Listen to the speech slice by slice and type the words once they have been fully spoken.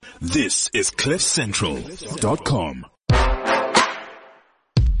This is CliffCentral.com.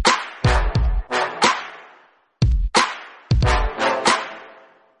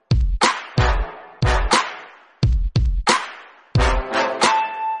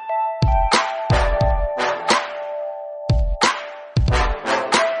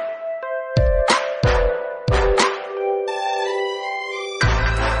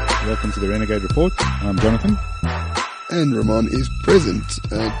 Welcome to the Renegade Report. I'm Jonathan. And Ramon is present.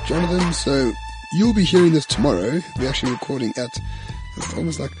 Jonathan, so you'll be hearing this tomorrow. We're actually recording at, it's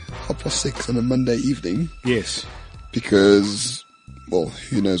almost like 6:30 on a Monday evening. Yes. Because, well,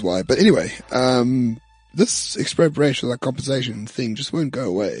 who knows why. But anyway, this expropriation, like compensation thing just won't go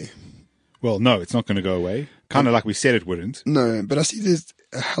away. Well, no, it's not going to go away. Kind of like we said it wouldn't. No, but I see there's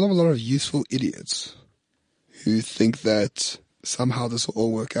a hell of a lot of useful idiots who think that somehow this will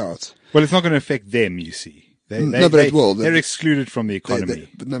all work out. Well, it's not going to affect them, you see. They're excluded from the economy.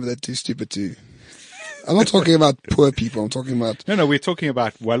 But they're too stupid to. I'm not talking about poor people. I'm talking about... No, we're talking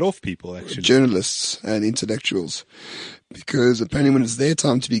about well-off people, actually. Journalists and intellectuals. Because apparently when it's their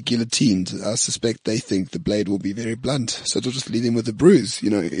time to be guillotined, I suspect they think the blade will be very blunt. So it'll just leave them with a bruise,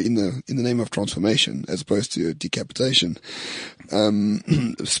 in the name of transformation, as opposed to decapitation.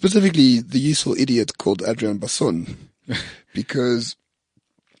 Specifically, the useful idiot called Adrian Basson. Because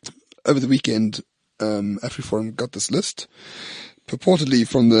over the weekend... AfriForum got this list, purportedly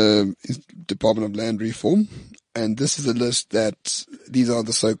from the Department of Land Reform, and this is a list that these are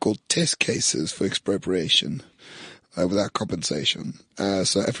the so-called test cases for expropriation without compensation.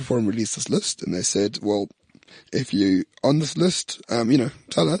 So AfriForum released this list, and they said, well, if you on this list,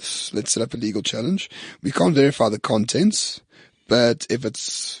 tell us, let's set up a legal challenge. We can't verify the contents, but if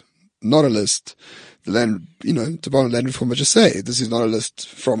it's not a list, the Department of Land Reform would just say, this is not a list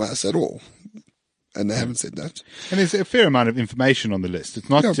from us at all. And they haven't said that. And there's a fair amount of information on the list. It's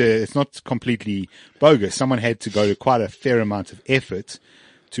not it's not completely bogus. Someone had to go to quite a fair amount of effort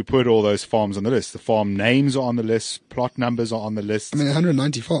to put all those farms on the list. The farm names are on the list, plot numbers are on the list.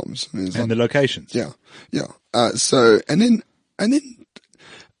 190 farms. The locations. Yeah. And then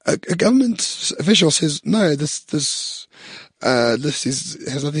a government official says, no, this list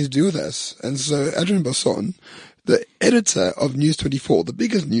has nothing to do with us. And so Adrian Basson, the editor of News 24, the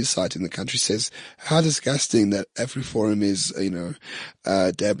biggest news site in the country, says how disgusting that AfriForum is,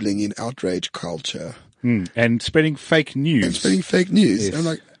 dabbling in outrage culture. And spreading fake news.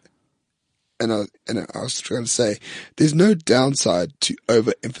 Yes. And I was trying to say, there's no downside to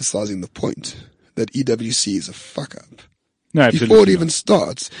overemphasizing the point that EWC is a fuck up. No, absolutely before it even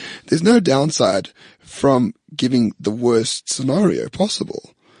starts, there's no downside from giving the worst scenario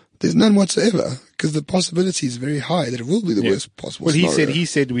possible. There's none whatsoever, because the possibility is very high that it will be the worst possible scenario. Well, he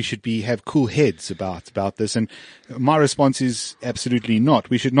said we should have cool heads about this, and my response is absolutely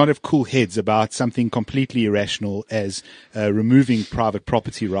not. We should not have cool heads about something completely irrational as removing private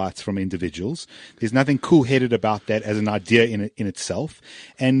property rights from individuals. There's nothing cool-headed about that as an idea in itself,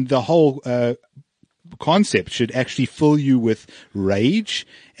 and the whole concept should actually fill you with rage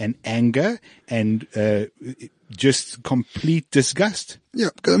and anger and just complete disgust. Yeah,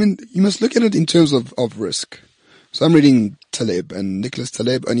 because you must look at it in terms of risk. So I'm reading Taleb, and Nicholas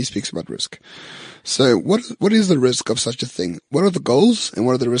Taleb only speaks about risk. So what is the risk of such a thing? What are the goals, and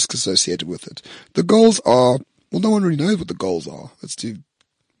what are the risks associated with it? The goals are, well, no one really knows what the goals are. It's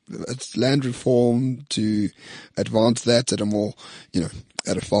land reform to advance that at a more,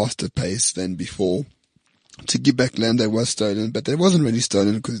 at a faster pace than before. To give back land that was stolen, but that wasn't really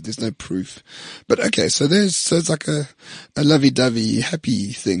stolen because there's no proof. But okay, so it's like a lovey-dovey,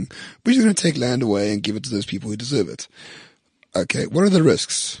 happy thing. We're just going to take land away and give it to those people who deserve it. Okay, what are the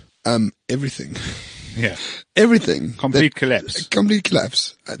risks? Everything. Yeah. Everything. Complete collapse. Complete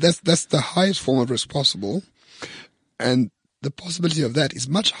collapse. That's the highest form of risk possible. And the possibility of that is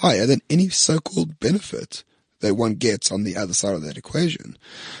much higher than any so-called benefit that one gets on the other side of that equation.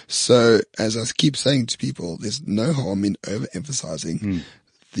 So, as I keep saying to people, there's no harm in overemphasizing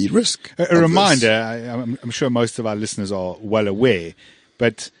the risk. A reminder, I'm sure most of our listeners are well aware,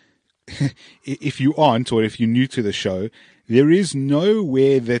 but if you aren't, or if you're new to the show, there is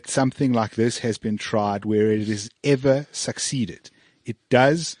nowhere that something like this has been tried where it has ever succeeded. It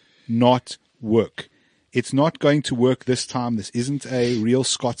does not work. It's not going to work this time. This isn't a real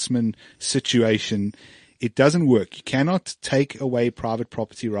Scotsman situation. It doesn't work. You cannot take away private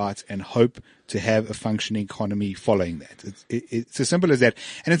property rights and hope to have a functioning economy following that. It's as simple as that.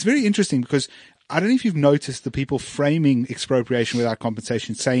 And it's very interesting because I don't know if you've noticed the people framing expropriation without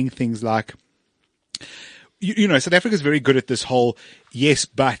compensation saying things like, South Africa is very good at this whole yes,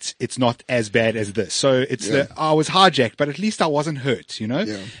 but it's not as bad as this. So it's I was hijacked, but at least I wasn't hurt, you know?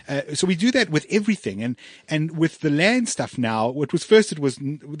 Yeah. So we do that with everything. And with the land stuff now, what was first,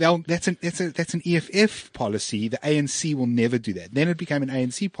 that's an EFF policy. The ANC will never do that. Then it became an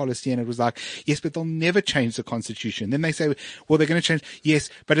ANC policy, and it was like, yes, but they'll never change the constitution. Then they say, well, they're going to change. Yes,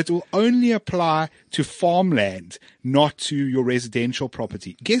 but it will only apply to farmland, not to your residential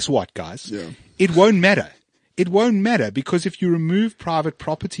property. Guess what, guys? Yeah. It won't matter. It won't matter, because if you remove private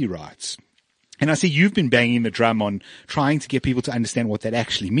property rights, and I see you've been banging the drum on trying to get people to understand what that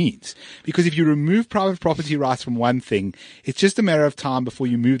actually means. Because if you remove private property rights from one thing, it's just a matter of time before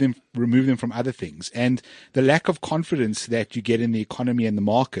you remove them from other things. And the lack of confidence that you get in the economy and the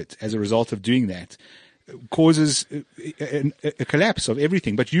market as a result of doing that causes a collapse of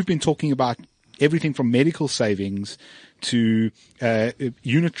everything. But you've been talking about everything from medical savings to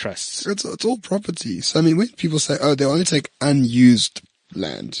unit trusts. It's all property. So, I mean, when people say, oh, they only take unused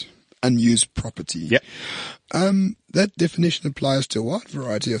land, unused property. Yeah. That definition applies to a wide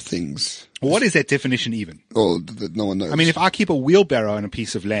variety of things. What is that definition even? Oh, that no one knows. I mean, if I keep a wheelbarrow on a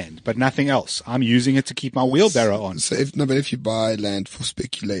piece of land, but nothing else, I'm using it to keep my wheelbarrow on. So if you buy land for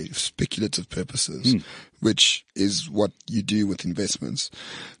speculative purposes, which is what you do with investments.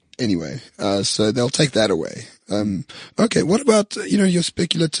 Anyway, so they'll take that away. Okay, what about, your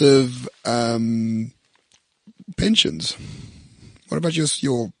speculative, pensions? What about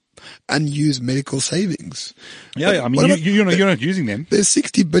your unused medical savings? Yeah, I mean, you're not using them. There's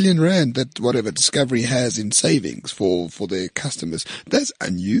 60 billion rand that whatever Discovery has in savings for their customers. That's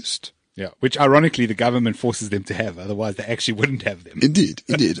unused. Yeah, which ironically the government forces them to have. Otherwise they actually wouldn't have them. Indeed.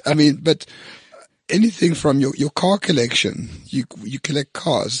 I mean, but anything from your car collection, you collect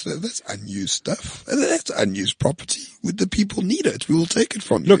cars, that's unused stuff. That's unused property. Would the people need it? We will take it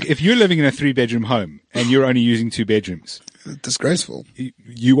from you. Look, if you're living in a 3-bedroom home and you're only using 2 bedrooms. Disgraceful.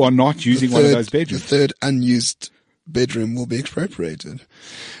 You are not using one of those bedrooms. The third unused bedroom will be expropriated.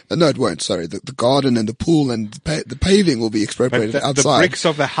 No, it won't. Sorry. The garden and the pool and the paving will be expropriated outside. The bricks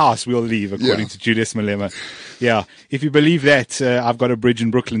of the house will leave, according to Julius Malema. Yeah. If you believe that, I've got a bridge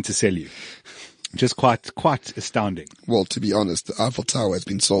in Brooklyn to sell you. Just quite astounding. Well, to be honest, the Eiffel Tower has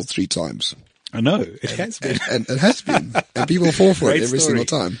been sold 3 times. I know. It has been. And it has been. And people fall for it every single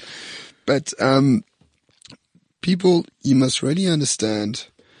time. But, people, you must really understand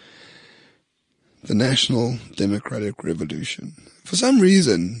the National Democratic Revolution. For some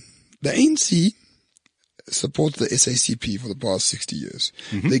reason, the ANC supports the SACP for the past 60 years.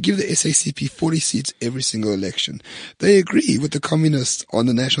 Mm-hmm. They give the SACP 40 seats every single election. They agree with the communists on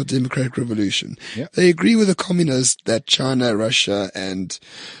the National Democratic Revolution. Yep. They agree with the communists that China, Russia, and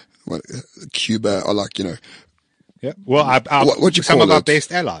Cuba are like, yeah. Well, some of our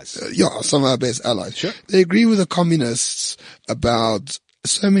best allies. Some of our best allies. Sure. They agree with the communists about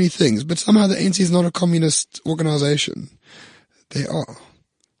so many things, but somehow the ANC is not a communist organization. They are.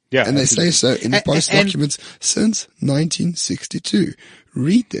 Yeah. And they say so in the policy documents since 1962.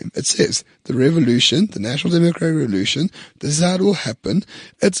 Read them. It says the revolution, the National Democratic Revolution, this is how it will happen.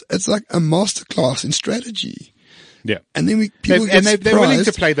 It's like a masterclass in strategy. Yeah. And then people get surprised. They're willing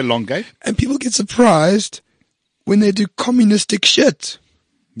to play the long game. And people get surprised when they do communistic shit.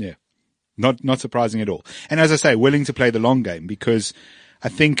 Yeah. Not surprising at all. And as I say, willing to play the long game, because I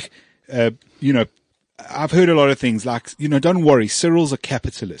think, I've heard a lot of things like, don't worry, Cyril's a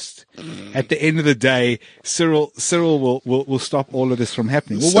capitalist. At the end of the day, Cyril will stop all of this from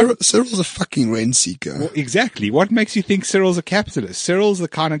happening. Well, Cyril's a fucking rent seeker. Well, exactly. What makes you think Cyril's a capitalist? Cyril's the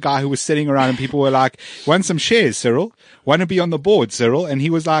kind of guy who was sitting around and people were like, want some shares, Cyril? Want to be on the board, Cyril? And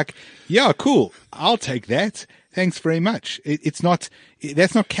he was like, yeah, cool. I'll take that. Thanks very much. That's not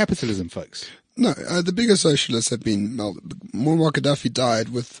capitalism, folks. No, the bigger socialists have been, Muammar Gaddafi died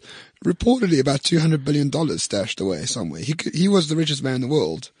with reportedly about $200 billion stashed away somewhere. He was the richest man in the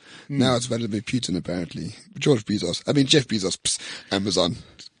world. Now it's Vladimir Putin, apparently. Jeff Bezos, Amazon.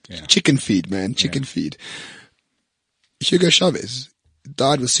 Yeah. Chicken feed, man. Chicken feed. Hugo Chavez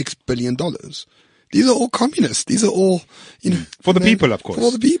died with $6 billion. These are all communists. These are all, for the people, of course.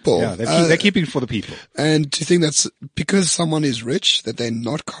 For the people. Yeah, they're keeping it for the people. And to think that's because someone is rich, that they're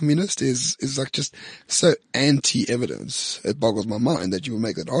not communist is like just so anti-evidence. It boggles my mind that you would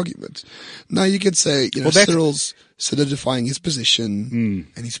make that argument. Now you could say, Cyril's solidifying his position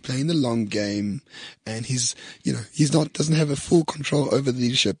and he's playing the long game and doesn't have a full control over the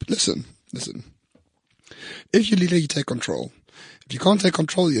leadership. Listen. If you're leader, you take control. If you can't take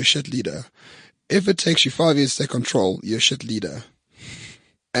control, you're a shit leader. If it takes you 5 years to take control, you're a shit leader.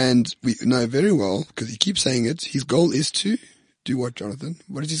 And we know very well, because he keeps saying it, his goal is to do what, Jonathan?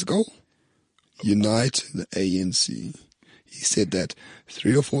 What is his goal? Unite the ANC. He said that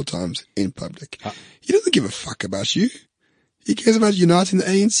 3 or 4 times in public. He doesn't give a fuck about you. He cares about uniting the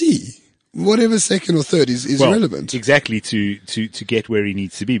ANC. Whatever second or third is irrelevant. Exactly, to get where he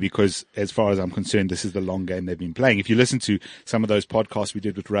needs to be, because as far as I'm concerned, this is the long game they've been playing. If you listen to some of those podcasts we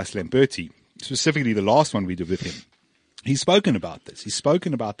did with Russ Lamberti, specifically the last one we did with him, he's spoken about this. He's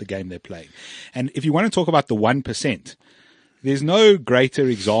spoken about the game they're playing. And if you want to talk about the 1%, there's no greater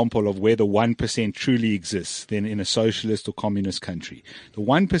example of where the 1% truly exists than in a socialist or communist country. The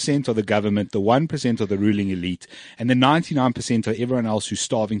 1% are the government, the 1% are the ruling elite, and the 99% are everyone else who's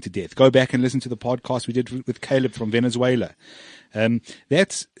starving to death. Go back and listen to the podcast we did with Caleb from Venezuela.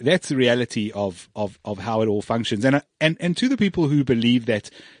 That's the reality of how it all functions. And to the people who believe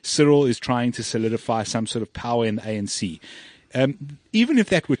that Cyril is trying to solidify some sort of power in the ANC, even if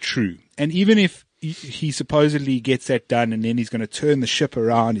that were true, and even if he supposedly gets that done and then he's going to turn the ship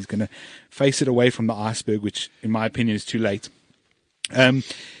around, he's going to face it away from the iceberg, which in my opinion is too late.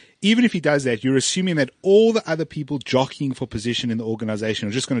 Even if he does that, you're assuming that all the other people jockeying for position in the organization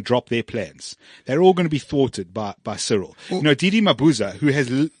are just going to drop their plans. They're all going to be thwarted by Cyril. Well, Didi Mabuza, who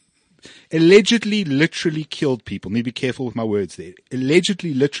has allegedly literally killed people, need to be careful with my words there,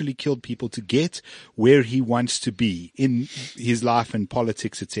 allegedly literally killed people to get where he wants to be in his life and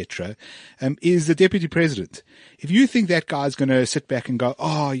politics, etc., is the deputy president. If you think that guy's going to sit back and go,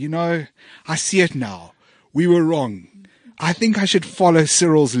 I see it now, we were wrong, I think I should follow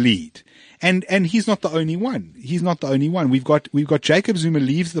Cyril's lead. And he's not the only one. He's not the only one. We've got Jacob Zuma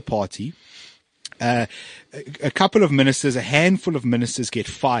leaves the party. A couple of ministers, a handful of ministers get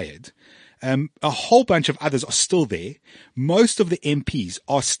fired. A whole bunch of others are still there. Most of the MPs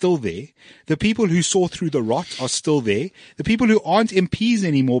are still there. The people who saw through the rot are still there. The people who aren't MPs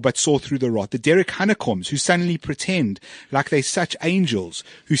anymore but saw through the rot, the Derek Honeycombs who suddenly pretend like they're such angels,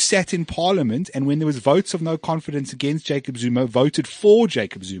 who sat in parliament and when there was votes of no confidence against Jacob Zuma, voted for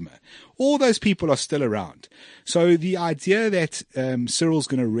Jacob Zuma. All those people are still around. So the idea that Cyril's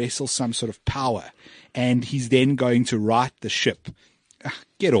going to wrestle some sort of power and he's then going to right the ship,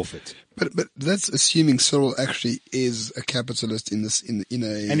 get off it. But that's assuming Cyril actually is a capitalist in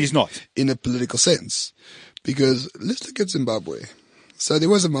a and he's not in a political sense, because let's look at Zimbabwe. So there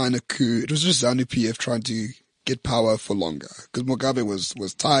was a minor coup. It was just ZANU-PF trying to get power for longer because Mugabe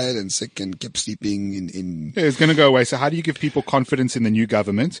was tired and sick and kept sleeping in. Yeah, it's going to go away. So how do you give people confidence in the new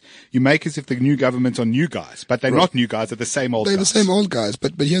government? You make as if the new government are new guys, but they're not new guys. They're the same old guys. They're the same old guys.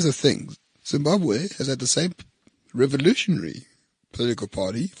 But here's the thing: Zimbabwe has had the same revolutionary political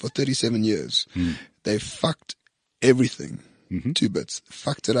party for 37 years. They fucked everything to bits,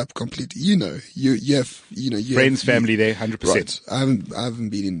 fucked it up completely. You have friends, family there, 100%. Right. I haven't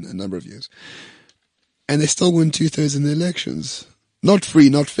been in a number of years, and they still win 2/3 in the elections. Not free,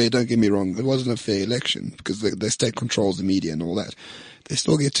 not fair. Don't get me wrong. It wasn't a fair election because the state controls the media and all that. They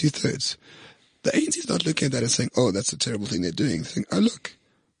still get 2/3. The ANC is not looking at that and saying, "Oh, that's a terrible thing they're doing." They're saying, "Oh, look,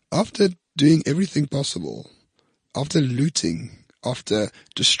 after doing everything possible, after looting, after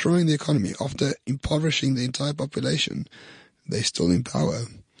destroying the economy, after impoverishing the entire population, they're still in power.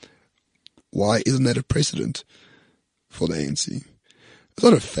 Why isn't that a precedent for the ANC?" It's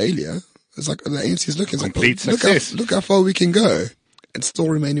not a failure. It's like the ANC is looking. Complete success. Look how far we can go and still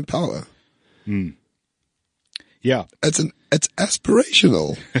remain in power. Yeah. It's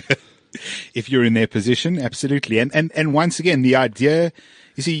aspirational. If you're in their position, absolutely. And once again, the idea,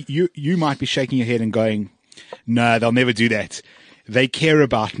 you see, you might be shaking your head and going, "No, they'll never do that. They care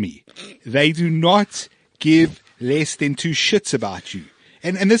about me. They do not give less than 2 shits about you."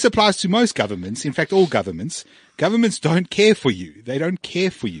 And this applies to most governments. In fact, all governments. Governments don't care for you. They don't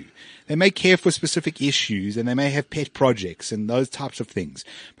care for you. They may care for specific issues and they may have pet projects and those types of things.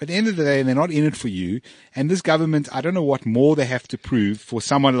 But at the end of the day, they're not in it for you. And this government, I don't know what more they have to prove for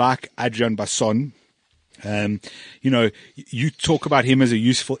someone like Adrian Basson. You talk about him as a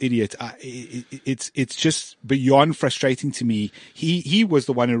useful idiot. It's just beyond frustrating to me. He was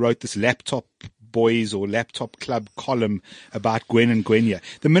the one who wrote this laptop boys or laptop club column about Gwen and Gwenya.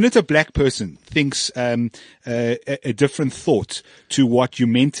 The minute a black person thinks a different thought to what you're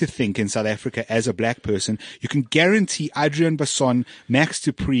meant to think in South Africa as a black person, you can guarantee Adrian Basson, Max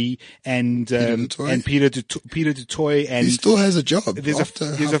Dupree, and Peter du Toit, and he still has a job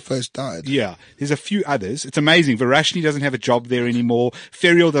after Halfpost died. Yeah, there's a few others. It's amazing. Varashni doesn't have a job there anymore.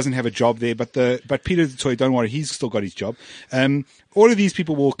 Ferial doesn't have a job there, but Peter du Toit, don't worry, he's still got his job. All of these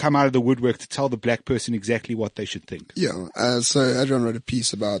people will come out of the woodwork to tell the black person exactly what they should think. Yeah. So Adrian wrote a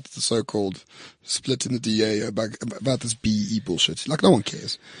piece about the so-called split in the DA about this BE bullshit. Like, no one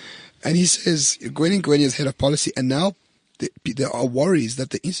cares. And he says Gwen and Gwenya is head of policy, and now there are worries that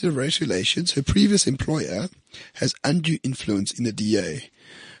the Institute of Race Relations, her previous employer, has undue influence in the DA.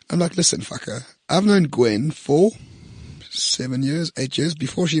 I'm like, listen, fucker, I've known Gwen for 7 years, 8 years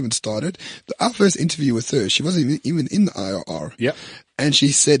before she even started. Our first interview with her, she wasn't even in the IRR. Yep. And she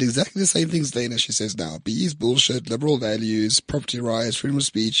said exactly the same things then as she says now. BE's bullshit, liberal values, property rights, freedom of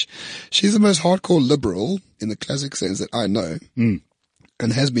speech. She's the most hardcore liberal in the classic sense that I know.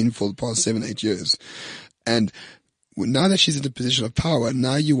 And has been for the past 7, 8 years. And now that she's in a position of power,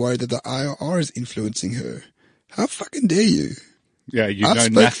 now you worry that the IRR is influencing her. How fucking dare you? Yeah, you know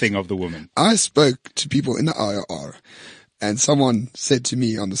nothing of the woman. I spoke to people in the IRR, and someone said to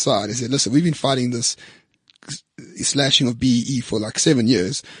me on the side, they said, listen, we've been fighting this slashing of BEE for like 7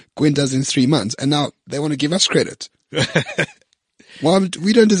 years. Gwen does it in 3 months, and now they want to give us credit. Well,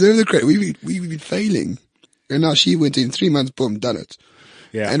 we don't deserve the credit. We've been failing. And now she went in 3 months, boom, done it.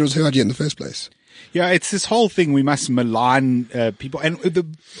 Yeah. And it was her idea in the first place. Yeah, it's this whole thing. We must malign people.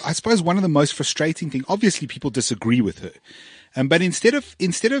 And I suppose one of the most frustrating things, obviously people disagree with her. But instead of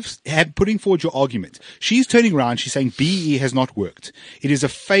putting forward your argument, she's turning around, she's saying BE has not worked. It is a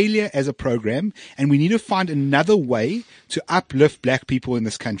failure as a program, and we need to find another way to uplift black people in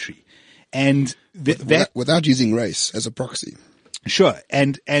this country. And without using race as a proxy. Sure.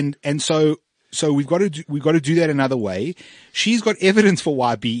 And so we've got to do that another way. She's got evidence for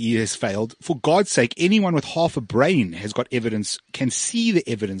why BE has failed. For God's sake, anyone with half a brain has got evidence, can see the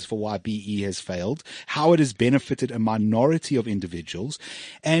evidence for why BE has failed, how it has benefited a minority of individuals.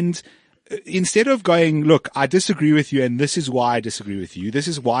 And instead of going, look, I disagree with you and this is why I disagree with you. This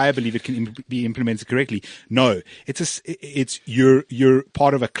is why I believe it can be implemented correctly. No, it's you're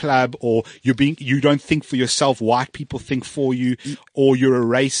part of a club, or you don't think for yourself. White people think for you, or you're a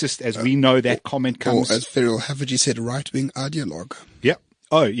racist, as we know that comment comes. Or as Cyril Ramaphosa said, right-wing ideologue. Yep.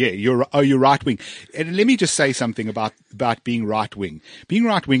 Oh yeah, you're right wing. And let me just say something about being right wing. Being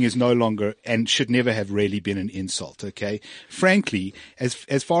right wing is no longer and should never have really been an insult. Okay, frankly, as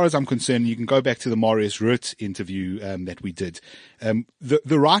far as I'm concerned, you can go back to the Marius Rutte interview that we did.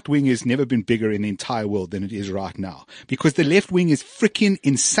 The right wing has never been bigger in the entire world than it is right now, because the left wing is freaking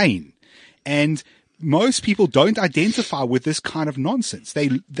insane, and most people don't identify with this kind of nonsense.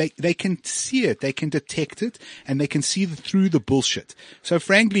 They can see it, they can detect it, and they can see through the bullshit. So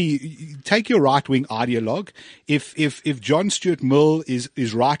frankly, take your right wing ideologue. If John Stuart Mill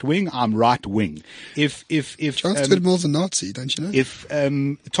is right wing, I'm right wing. If John Stuart Mill's a Nazi, don't you know? If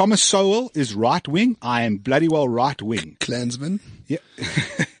Thomas Sowell is right wing, I am bloody well right wing. Klansman. Yeah.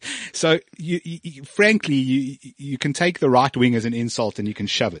 So frankly, you can take the right wing as an insult and you can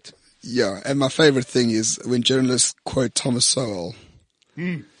shove it. Yeah, and my favorite thing is when journalists quote Thomas Sowell.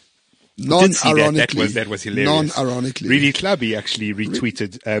 Non-ironically. That was hilarious. Non-ironically. Really Clubby actually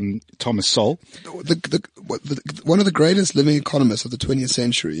retweeted Thomas Sowell. One of the greatest living economists of the 20th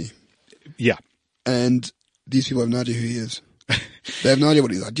century. Yeah. And these people have no idea who he is. They have no idea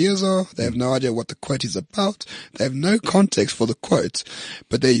what his ideas are. They have no idea what the quote is about. They have no context for the quote,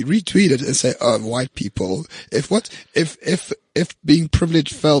 but they retweet it and say, "Oh, white people. If being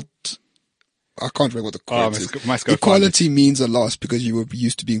privileged felt." I can't remember what the quote is. Equality means a loss because you were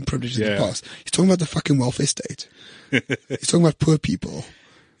used to being privileged in the past. He's talking about the fucking welfare state. He's talking about poor people.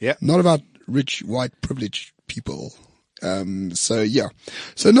 Yeah. Not about rich, white, privileged people. So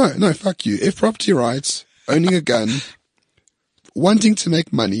no, fuck you. If property rights, owning a gun, wanting to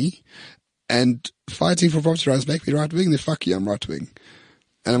make money, and fighting for property rights make me right wing, then fuck you, I'm right wing.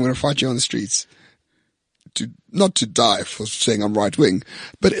 And I'm going to fight you on the streets. Not to die for saying I'm right wing,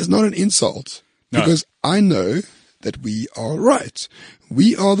 but it's not an insult. No. Because I know that we are right.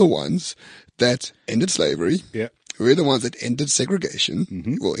 We are the ones that ended slavery. Yeah. We're the ones that ended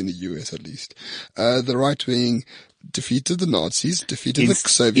segregation. Well, in the US at least. The right wing defeated the Nazis, defeated the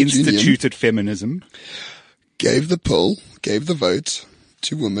Soviet Union. Instituted feminism. Gave the vote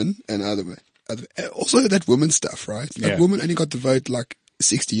to women and also that woman stuff, right? Like women only got the vote like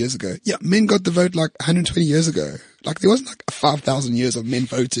 60 years ago. Yeah, men got the vote like 120 years ago. Like there wasn't like 5,000 years of men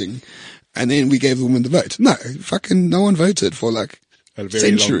voting and then we gave the women the vote. No, fucking no one voted for like a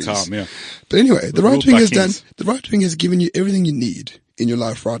very centuries. long time, yeah. But anyway, the right wing has given you everything you need in your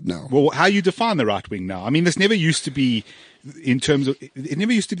life right now. Well, how you define the right wing now? I mean, this never used to be it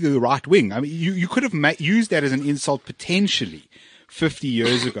never used to be the right wing. I mean, you could have used that as an insult potentially 50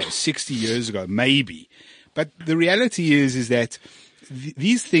 years ago, 60 years ago, maybe. But the reality is that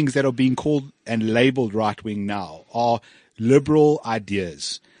these things that are being called and labeled right wing now are liberal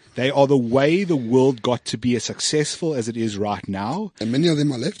ideas. They are the way the world got to be as successful as it is right now. And many of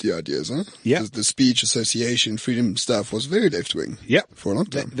them are lefty ideas, huh? Yeah. The speech, association, freedom stuff was very left-wing. Yep. For a long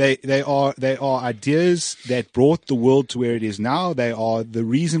time. They are ideas that brought the world to where it is now. They are the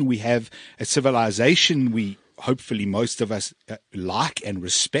reason we have a civilization we hopefully most of us like and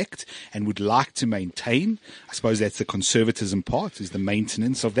respect and would like to maintain. I suppose that's the conservatism part, is the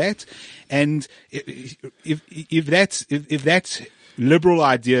maintenance of that. And if that's liberal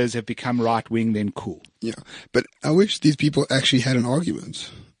ideas have become right wing, then cool. Yeah. But I wish these people actually had an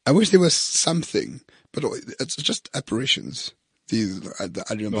argument. I wish there was something, but it's just apparitions. These, the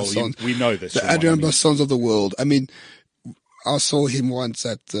Adrian Bassons. We know this. The Adrian Bassons of the world. I mean, I saw him once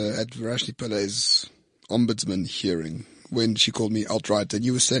at Varashni Pilay's ombudsman hearing when she called me alt-right, and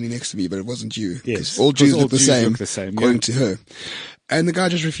you were standing next to me, but it wasn't you. Yes. All Jews look the same, according yeah. to her. And the guy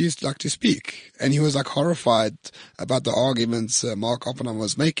just refused to speak. And he was horrified about the arguments Mark Oppenheimer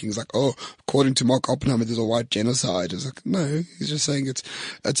was making. He's like, oh, according to Mark Oppenheimer, there's a white genocide. It's like, no, he's just saying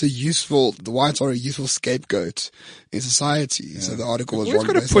the whites are a useful scapegoat in society. Yeah. So the article was wrong.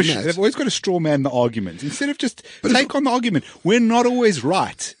 They've always got to straw man the argument instead of just take on the argument. We're not always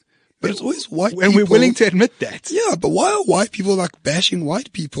right. But it's always white people. And we're willing to admit that. Yeah, but why are white people bashing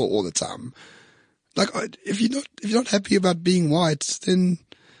white people all the time? If you're not happy about being white, then...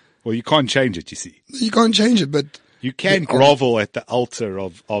 Well, you can't change it, you see. You can't change it, but... You can grovel at the altar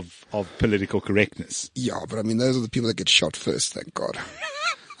of political correctness. Yeah, but I mean, those are the people that get shot first, thank God.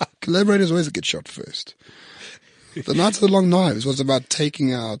 Collaborators always get shot first. The Knights of the Long Knives was about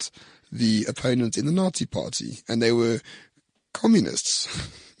taking out the opponents in the Nazi party, and they were communists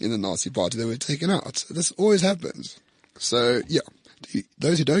in the Nazi party. They were taken out. This always happens. So, yeah.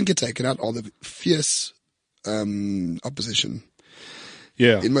 Those who don't get taken out are the fierce opposition.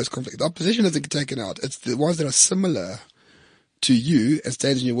 Yeah. In most conflicts. The opposition doesn't get taken out. It's the ones that are similar to you and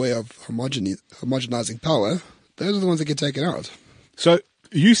stand in your way of homogenizing power. Those are the ones that get taken out. So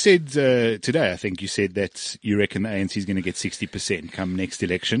you said today, I think you said that you reckon the ANC is going to get 60% come next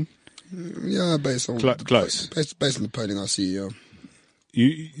election. Yeah, based on close. Based on the polling I see, yeah.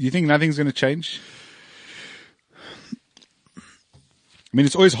 You think nothing's going to change? I mean,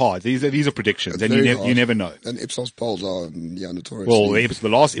 it's always hard. These are predictions, and you never know. And Ipsos polls are notorious. Well, the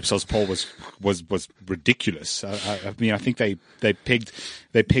last Ipsos poll was ridiculous. I mean, I think they pegged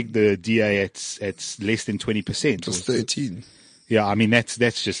the DA at less than 20%. It was 13. Yeah, I mean that's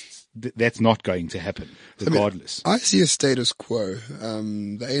not going to happen regardless. I see a status quo.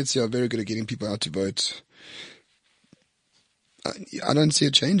 The ANC are very good at getting people out to vote. I don't see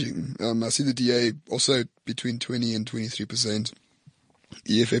it changing. I see the DA also between 20 and 23%.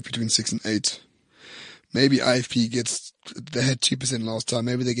 EFF between 6 and 8. Maybe IFP they had 2% last time.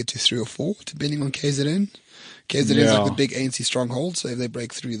 Maybe they get to 3 or 4, depending on KZN. KZN is the big ANC stronghold, so if they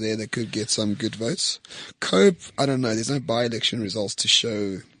break through there, they could get some good votes. COPE, I don't know. There's no by-election results to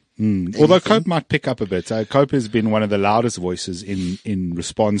show. Although COPE might pick up a bit. COPE has been one of the loudest voices in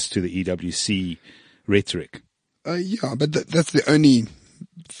response to the EWC rhetoric. Yeah, but that's the only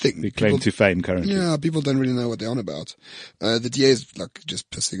thing. They claim to fame currently. Yeah, people don't really know what they're on about. The DA is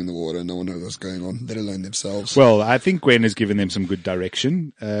just pissing in the water. No one knows what's going on, let alone themselves. Well, I think Gwen has given them some good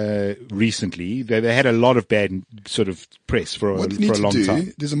direction recently. They had a lot of bad sort of press for a long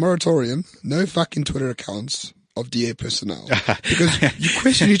time. There's a moratorium, no fucking Twitter accounts of DA personnel. Because you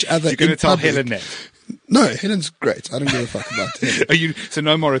question each other. You're going to tell Helen that? No, Helen's great. I don't give a fuck about Helen. So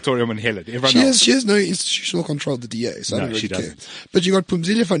no moratorium on Helen. She has no institutional control of the DA, so I don't really care. But you got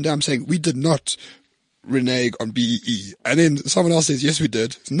Pumzile van Dam saying, we did not renege on BEE. And then someone else says, yes, we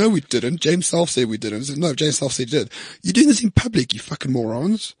did. No, we didn't. James Self said we didn't. Said, no, James Self said he did. You're doing this in public, you fucking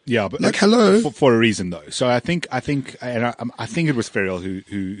morons. Yeah, but hello. For a reason though. So I think it was Ferrell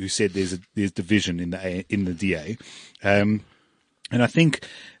who said there's division in the DA. And I think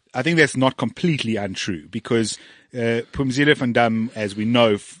that's not completely untrue because Pumzile van Dam, as we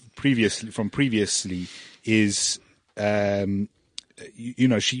know previously, is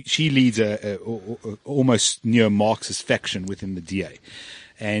she leads a almost neo-Marxist faction within the DA,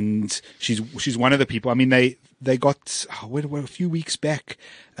 and she's one of the people. I mean, they got a few weeks back.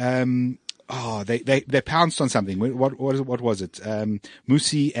 They pounced on something. What was it?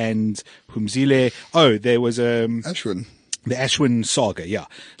 Musi and Pumzile. Oh, there was Ashwin. The Ashwin saga, yeah.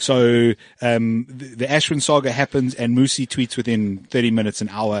 So, the Ashwin saga happens and Musi tweets within 30 minutes, an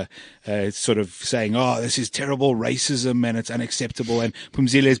hour, sort of saying, oh, this is terrible racism and it's unacceptable, and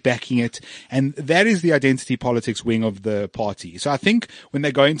Pumzile is backing it. And that is the identity politics wing of the party. So I think when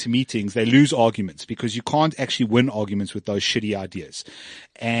they go into meetings, they lose arguments because you can't actually win arguments with those shitty ideas.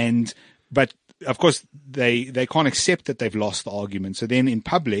 But of course, they can't accept that they've lost the argument. So then in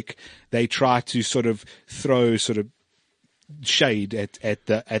public, they try to sort of throw sort of shade at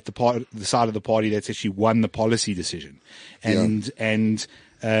the side of the party that's actually won the policy decision, and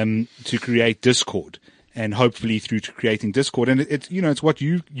to create discord, and hopefully through to creating discord. And it's what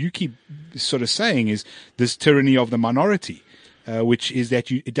you keep sort of saying is this tyranny of the minority, which is that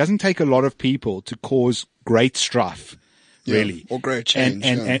it doesn't take a lot of people to cause great strife. Really, or great change,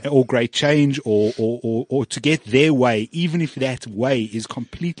 or great change, or to get their way, even if that way is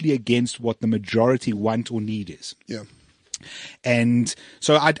completely against what the majority want or need is. Yeah. And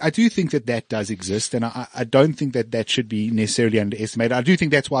so I do think that does exist, and I don't think that should be necessarily underestimated. I do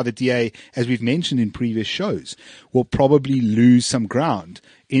think that's why the DA, as we've mentioned in previous shows, will probably lose some ground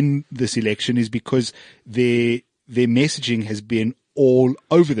in this election, is because their messaging has been all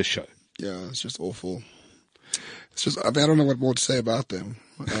over the show. Yeah, it's just awful. It's just, I don't know what more to say about them.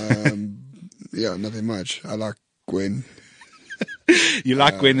 Yeah, nothing much. I like Gwen. You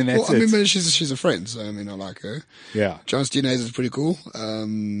like Gwen, and that's I mean, she's a friend, so I mean, I like her. Yeah. John Steenhuisen is pretty cool.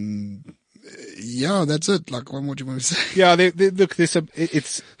 Yeah, that's it. Like, what more do you want me to say? Yeah,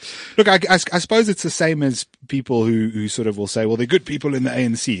 I suppose it's the same as people who sort of will say, well, they're good people in the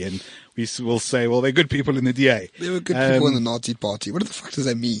ANC, and we will say, well, they're good people in the DA. They were good people in the Nazi party. What the fuck does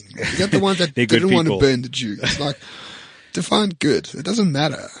that mean? Is that the ones that didn't want to burn the Jews? It's like, define good. It doesn't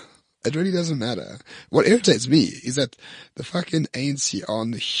matter. It really doesn't matter. What irritates me is that the fucking ANC are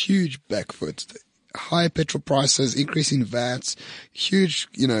on the huge back foot. High petrol prices, increasing VATs, huge,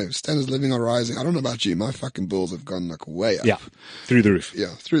 standards of living are rising. I don't know about you. My fucking bills have gone like way up. Yeah. Through the roof.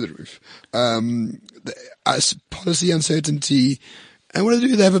 Yeah, through the roof. Policy uncertainty. And what do they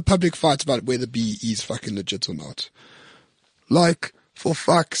do? They have a public fight about whether BE is fucking legit or not. Like, for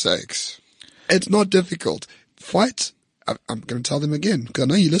fuck's sakes. It's not difficult. Fight. I'm going to tell them again, because I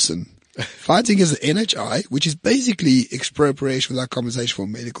know you listen. Fighting is the NHI, which is basically expropriation without compensation for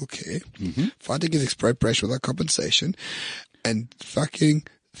medical care. Mm-hmm. Fighting is expropriation without compensation. And fucking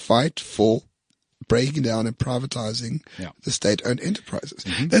fight for breaking down and privatizing the state-owned enterprises.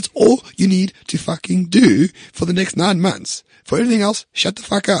 Mm-hmm. That's all you need to fucking do for the next 9 months. For everything else, shut the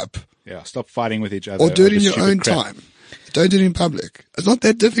fuck up. Yeah, stop fighting with each other. Or do it in your own time. Don't do it in public. It's not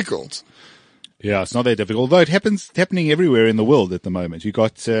that difficult. Yeah, it's not that difficult. Although it's happening everywhere in the world at the moment. You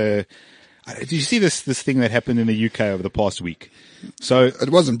got, did you see this thing that happened in the UK over the past week? So it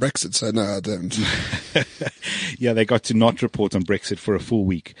wasn't Brexit, so no, I don't. Yeah, they got to not report on Brexit for a full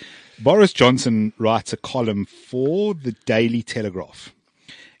week. Boris Johnson writes a column for the Daily Telegraph.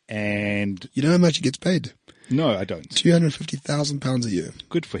 And you know how much he gets paid? No, I don't. £250,000 a year.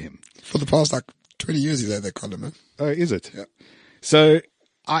 Good for him. For the past 20 years he's had that column, man. Oh, is it? Yeah. So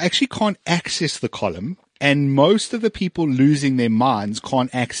I actually can't access the column, and most of the people losing their minds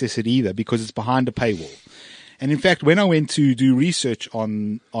can't access it either because it's behind a paywall. And in fact, when I went to do research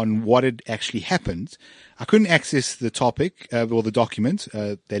on what had actually happened, I couldn't access the topic or the document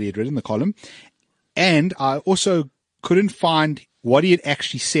that he had written, the column, and I also couldn't find what he had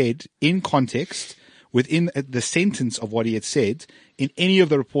actually said in context within the sentence of what he had said in any of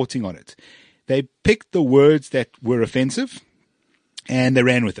the reporting on it. They picked the words that were offensive, and they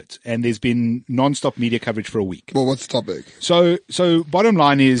ran with it. And there's been non-stop media coverage for a week. Well, what's the topic? So bottom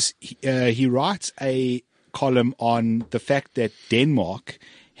line is, he writes a column on the fact that Denmark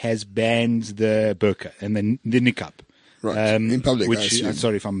has banned the burka and the niqab. Right. In public, I'm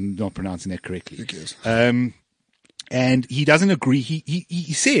sorry if I'm not pronouncing that correctly. Who cares? And he doesn't agree.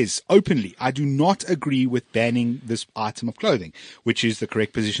 He says openly, I do not agree with banning this item of clothing, which is the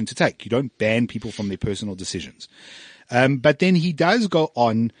correct position to take. You don't ban people from their personal decisions. But then he does go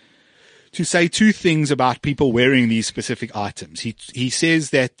on to say two things about people wearing these specific items. He says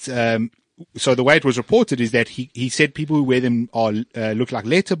that, so the way it was reported is that he said people who wear them look like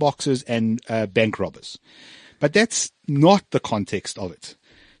letterboxes and bank robbers. But that's not the context of it.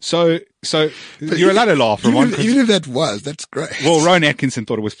 So you're allowed to laugh, Ramon. Even if that was, that's great. Well, Rowan Atkinson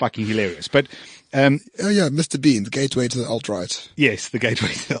thought it was fucking hilarious. But oh yeah, Mr. Bean, the gateway to the alt-right. Yes, the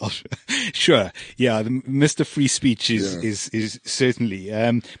gateway to the alt-right. Sure. Yeah, the Mr. Free Speech is certainly.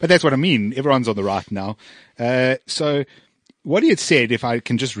 But that's what I mean. Everyone's on the right now. So what he had said, if I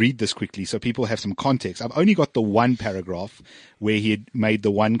can just read this quickly so people have some context. I've only got the one paragraph where he had made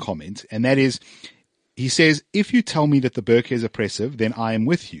the one comment, and that is, he says, if you tell me that the burqa is oppressive, then I am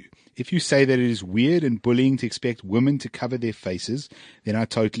with you. If you say that it is weird and bullying to expect women to cover their faces, then I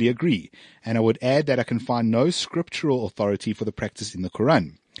totally agree. And I would add that I can find no scriptural authority for the practice in the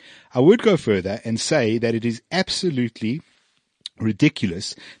Quran. I would go further and say that it is absolutely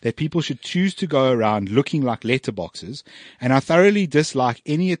ridiculous that people should choose to go around looking like letterboxes, and I thoroughly dislike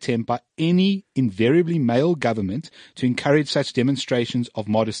any attempt by any invariably male government to encourage such demonstrations of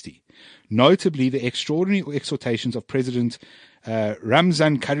modesty. Notably, the extraordinary exhortations of President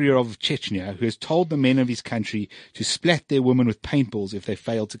Ramzan Kadyrov of Chechnya, who has told the men of his country to splat their women with paintballs if they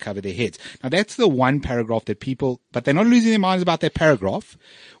fail to cover their heads. Now, that's the one paragraph that people, but they're not losing their minds about that paragraph,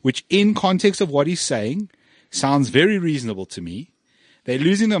 which in context of what he's saying sounds very reasonable to me. They're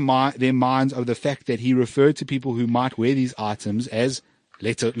losing their minds over the fact that he referred to people who might wear these items as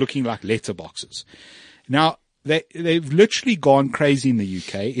looking like letterboxes. Now, they've literally gone crazy in the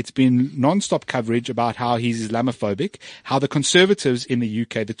UK. It's been non-stop coverage about how he's Islamophobic, how the Conservatives in the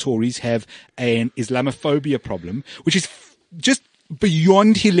UK, the Tories, have an Islamophobia problem, which is just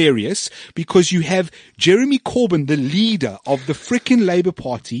beyond hilarious, because you have Jeremy Corbyn, the leader of the frickin' Labour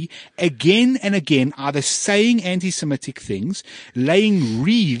Party, again and again either saying anti-Semitic things, laying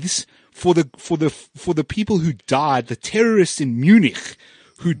wreaths for the people who died, the terrorists in Munich,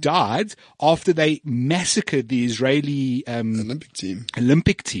 who died after they massacred the Israeli Olympic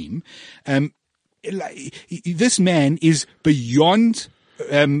team. This man is beyond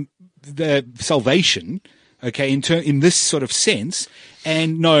the salvation, okay, in this sort of sense.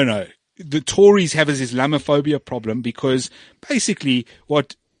 And no, the Tories have this Islamophobia problem, because basically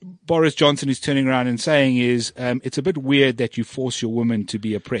what Boris Johnson is turning around and saying is, it's a bit weird that you force your women to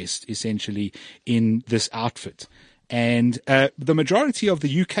be oppressed, essentially, in this outfit. And the majority of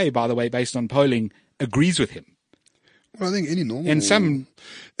the UK, by the way, based on polling, agrees with him. Well, I think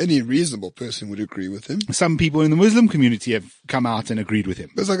any reasonable person would agree with him. Some people in the Muslim community have come out and agreed with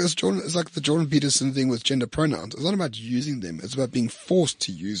him. It's like the Jordan Peterson thing with gender pronouns. It's not about using them. It's about being forced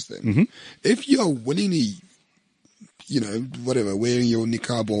to use them. Mm-hmm. If you are willingly, wearing your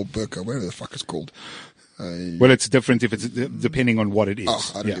niqab or burka, whatever the fuck it's called. Well, it's different if it's depending on what it is.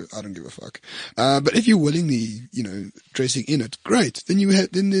 I don't give a fuck. But if you're willingly, dressing in it, great. Then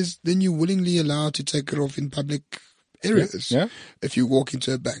you're willingly allowed to take it off in public areas. Yeah. If you walk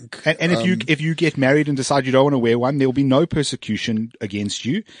into a bank. And if you get married and decide you don't want to wear one, there will be no persecution against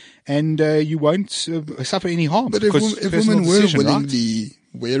you, and you won't suffer any harm. But if women were willingly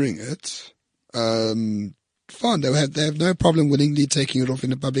wearing it, fine. They have no problem willingly taking it off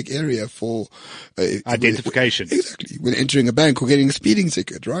in a public area for identification. Exactly. When entering a bank or getting a speeding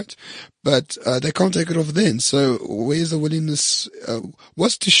ticket, right? But they can't take it off then. So where's the willingness?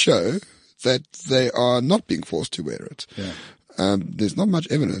 What's to show that they are not being forced to wear it? Yeah. There's not much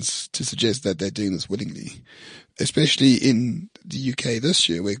evidence to suggest that they're doing this willingly, especially in the UK this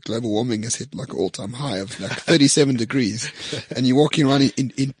year, where global warming has hit like an all-time high of like 37 degrees, and you're walking around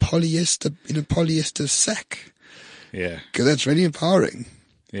in polyester, in a polyester sack. Yeah. Because that's really empowering.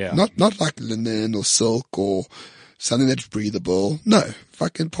 Yeah. Not like linen or silk or something that's breathable. No,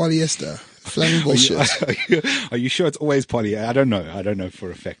 fucking polyester. Flammable shit. Are you sure it's always poly? I don't know. I don't know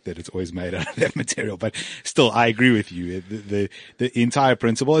for a fact that it's always made out of that material, but still, I agree with you. The entire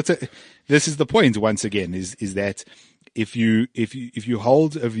principle. This is the point. Once again, is that if you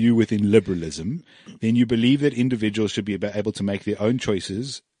hold a view within liberalism, then you believe that individuals should be able to make their own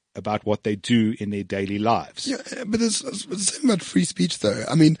choices about what they do in their daily lives. Yeah, but it's the same about free speech, though.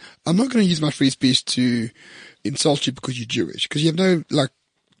 I mean, I'm not going to use my free speech to insult you because you're Jewish, because you have no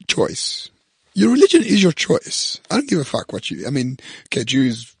choice. Your religion is your choice. I don't give a fuck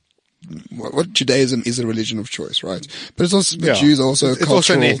Jews, what Judaism is a religion of choice, right? But it's also, Jews are also it's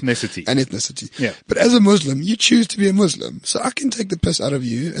also an ethnicity. Yeah. But as a Muslim, you choose to be a Muslim. So I can take the piss out of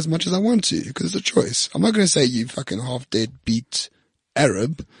you as much as I want to, because it's a choice. I'm not going to say you fucking half dead beat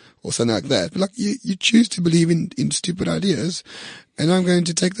Arab or something like that. But you choose to believe in stupid ideas, and I'm going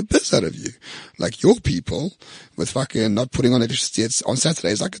to take the piss out of you. Like your people with fucking not putting on electricity on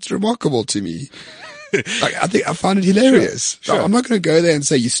Saturdays, it's remarkable to me. I find it hilarious. Sure. I'm not going to go there and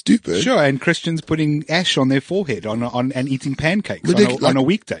say you're stupid. Sure, and Christians putting ash on their forehead and eating pancakes on a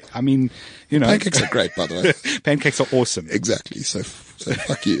weekday. I mean, pancakes are great, by the way. Pancakes are awesome. Exactly. So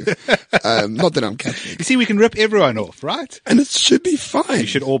fuck you. Not that I'm Catholic. You see, we can rip everyone off, right? And it should be fine. You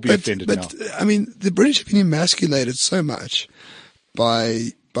should all be offended now. I mean, the British have been emasculated so much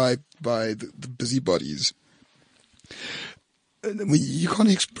by the busybodies. You can't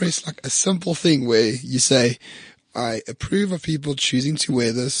express a simple thing where you say, I approve of people choosing to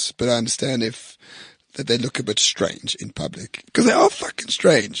wear this, but I understand that they look a bit strange in public. Because they are fucking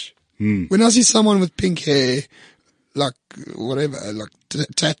strange. When I see someone with pink hair,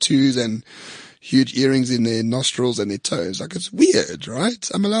 tattoos and huge earrings in their nostrils and their toes, it's weird, right?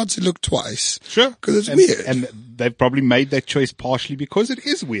 I'm allowed to look twice. Sure. Because it's weird. And they've probably made that choice partially because it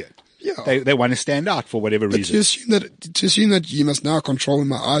is weird. Yeah. They want to stand out for whatever But reason. to assume that you must now control where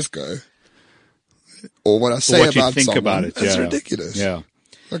my eyes go, or what I say what you about think someone, about it, it's yeah. ridiculous. Yeah.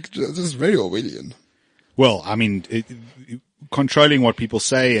 Like, this is very Orwellian. Well, I mean, controlling what people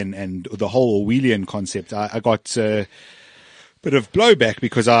say and the whole Orwellian concept, I got a bit of blowback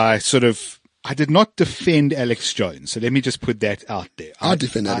because I did not defend Alex Jones. So let me just put that out there. I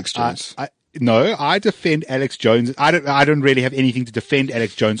defend Alex Jones. No, I defend Alex Jones. I don't really have anything to defend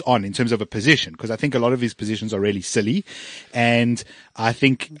Alex Jones on in terms of a position, because I think a lot of his positions are really silly. And I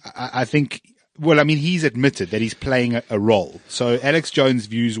think, well, I mean, he's admitted that he's playing a role. So Alex Jones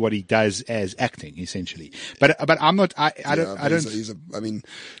views what he does as acting, essentially. But I'm not,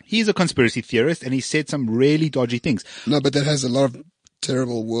 he's a conspiracy theorist, and he said some really dodgy things. No, but that has a lot of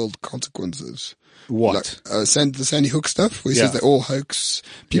terrible world consequences. What? Like, the Sandy Hook stuff, where he says they're all hoax.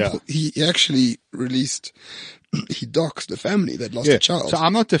 People, he actually released, he doxed the family that lost a child. So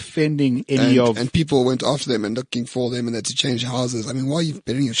I'm not defending and people went after them and looking for them, and they had to change houses. I mean, why are you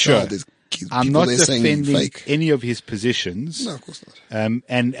burying your child? There's I'm not defending fake. any of his positions. No, of course not.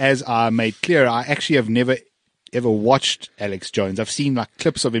 And as I made clear, I actually have never ever watched Alex Jones. I've seen like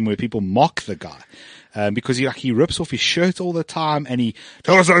clips of him where people mock the guy. Because he rips off his shirt all the time, and he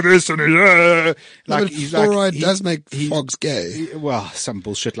tells like this, and fluoride does make fogs gay. Well, some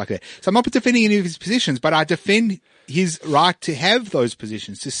bullshit like that. So I'm not defending any of his positions, but I defend his right to have those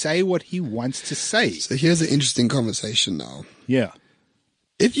positions, to say what he wants to say. So here's an interesting conversation now. Yeah.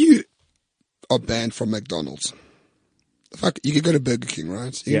 If you are banned from McDonald's, you can go to Burger King,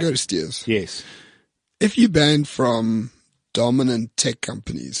 right? You can go to Steers. Yes. If you're banned from dominant tech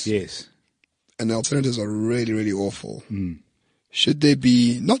companies. Yes. And the alternatives are really, really awful. Should there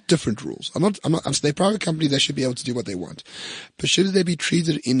be not different rules? I'm saying private companies, they should be able to do what they want, but should they be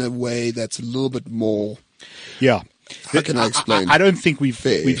treated in a way that's a little bit more? Yeah. How can I explain? I don't think we've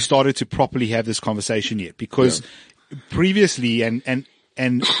started to properly have this conversation yet, because previously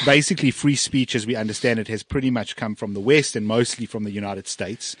and basically free speech, as we understand it, has pretty much come from the West and mostly from the United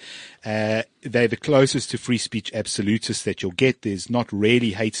States. They're the closest to free speech absolutists that you'll get. There's not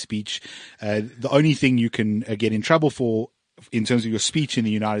really hate speech. The only thing you can get in trouble for in terms of your speech in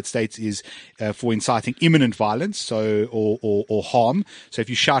the United States is for inciting imminent violence, or harm. So if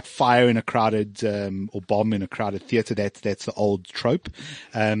you shout fire in a crowded or bomb in a crowded theater, that's the old trope.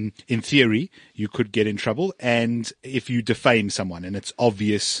 In theory, you could get in trouble, and if you defame someone, and it's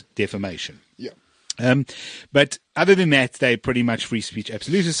obvious defamation. Yeah. But other than that, they're pretty much free speech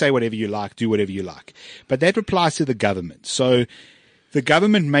absolutists. Say whatever you like, do whatever you like. But that applies to the government. So the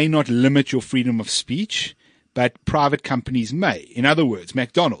government may not limit your freedom of speech, but private companies may. In other words,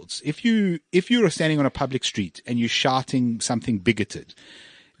 McDonald's, if you're standing on a public street and you're shouting something bigoted,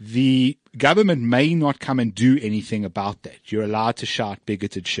 the government may not come and do anything about that. You're allowed to shout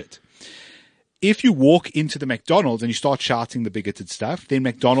bigoted shit. If you walk into the McDonald's and you start shouting the bigoted stuff, then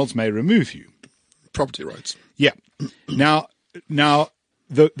McDonald's may remove you. Property rights. Yeah. Now,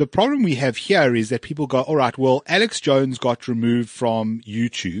 the problem we have here is that people go, all right, well, Alex Jones got removed from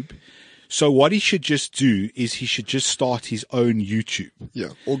YouTube. So what he should just do is he should just start his own YouTube. Yeah.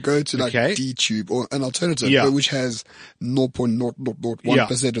 Or go to DTube or an alternative, which has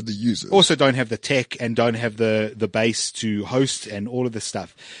 0.0001% of the users. Also don't have the tech and don't have the base to host and all of this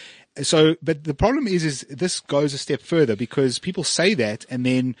stuff. So, but the problem is this goes a step further, because people say that, and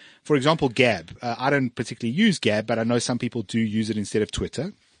then, for example, Gab. I don't particularly use Gab, but I know some people do use it instead of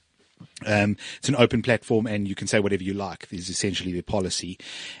Twitter. It's an open platform, and you can say whatever you like. This is essentially their policy.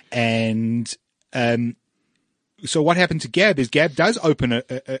 And so what happened to Gab is Gab does open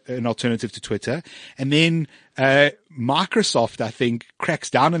an alternative to Twitter, and then Microsoft, I think,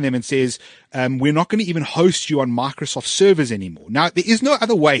 cracks down on them and says, we're not going to even host you on Microsoft servers anymore. Now, there is no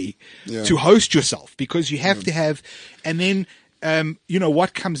other way to host yourself, because you have to have, and then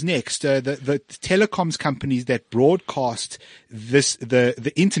what comes next? The telecoms companies that broadcast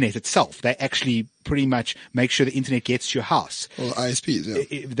the internet itself, they actually pretty much make sure the internet gets to your house. Well, ISPs,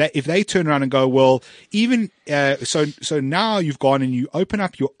 yeah. If they turn around and go, well, even, so now you've gone and you open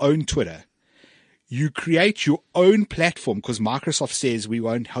up your own Twitter. You create your own platform, because Microsoft says we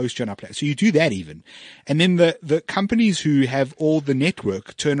won't host you on our platform. So you do that even. And then the companies who have all the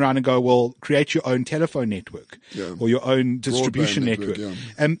network turn around and go, well, create your own telephone network or your own distribution network.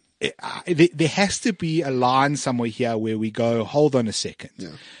 There has to be a line somewhere here where we go, hold on a second.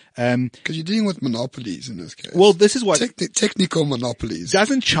 Yeah. Because you're dealing with monopolies in this case. Well, this is what technical monopolies.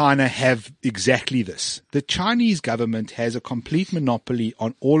 Doesn't China have exactly this? The Chinese government has a complete monopoly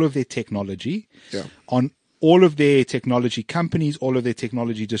on all of their technology, on all of their technology companies, all of their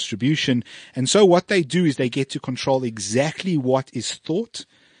technology distribution. And so what they do is they get to control exactly what is thought,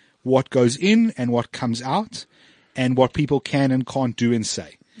 what goes in and what comes out and what people can and can't do and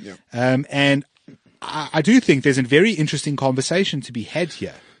say. Yeah. And I do think there's a very interesting conversation to be had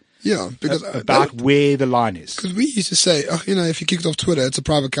here. Yeah, because about where the line is. Because we used to say, if you kicked off Twitter, it's a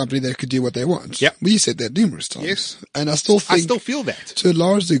private company that could do what they want. Yeah. We said that numerous times. Yes. And I still feel that. To a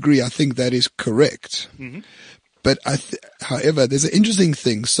large degree, I think that is correct. Mm-hmm. But however, there's an interesting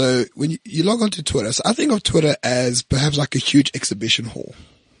thing. So when you log onto Twitter, so I think of Twitter as perhaps like a huge exhibition hall.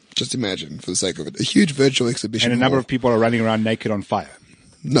 Just imagine, for the sake of it, a huge virtual exhibition hall. And a number of people are running around naked on fire.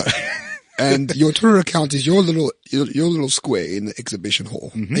 No. And your Twitter account is your little square in the exhibition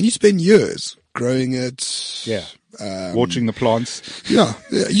hall. Mm-hmm. And you spend years growing it. Yeah. Watering the plants. Yeah.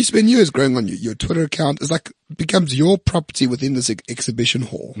 You spend years growing on your Twitter account. It's like, becomes your property within this exhibition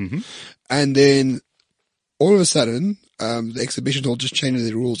hall. Mm-hmm. And then all of a sudden, the exhibition hall just changes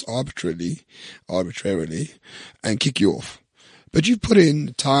the rules arbitrarily, and kick you off. But you've put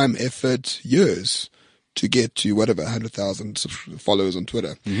in time, effort, years to get to whatever, 100,000 followers on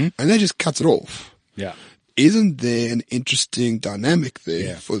Twitter. Mm-hmm. And that just cuts it off. Yeah. Isn't there an interesting dynamic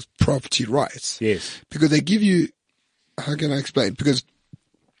there for property rights? Yes. Because they give you, how can I explain? Because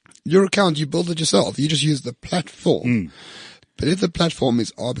your account, you build it yourself. You just use the platform. Mm. But if the platform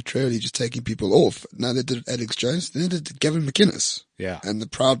is arbitrarily just taking people off, now they did it Alex Jones, then they did Gavin McInnes. Yeah. And the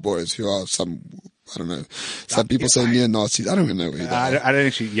Proud Boys, who are some people say neo-Nazis. I don't even know who they are. I don't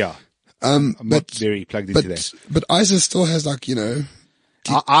actually, I'm not very plugged into that. But ISIS still has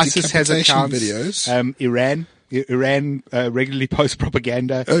ISIS has accounts. Videos. Iran regularly posts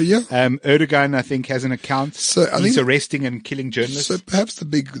propaganda. Oh yeah. Erdogan, I think, has an account. So he's arresting and killing journalists. So perhaps the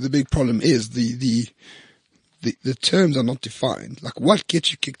big problem is the terms are not defined. Like, what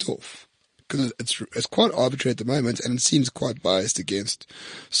gets you kicked off? Because it's quite arbitrary at the moment, and it seems quite biased against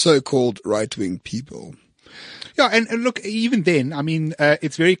so-called right-wing people. Yeah, and look, even then, I mean,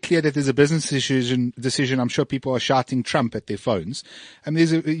 it's very clear that there's a business decision. I'm sure people are shouting Trump at their phones, and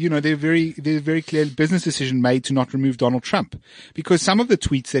there's there's a very clear business decision made to not remove Donald Trump, because some of the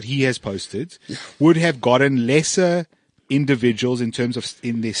tweets that he has posted would have gotten lesser individuals in terms of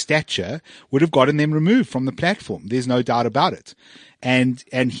in their stature, would have gotten them removed from the platform. There's no doubt about it, and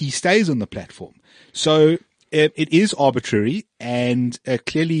he stays on the platform. So it is arbitrary, and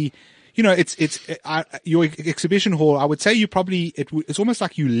clearly. It's your exhibition hall. I would say it's almost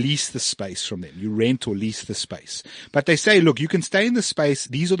like you lease the space from them. You rent or lease the space. But they say, look, you can stay in the space.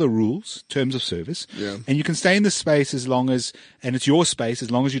 These are the rules, terms of service. Yeah. And you can stay in the space and it's your space as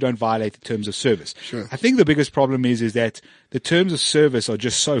long as you don't violate the terms of service. Sure. I think the biggest problem is that the terms of service are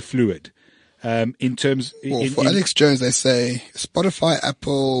just so fluid. For Alex Jones, they say Spotify,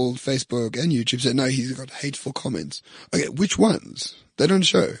 Apple, Facebook, and YouTube said, no, he's got hateful comments. Okay, which ones? They don't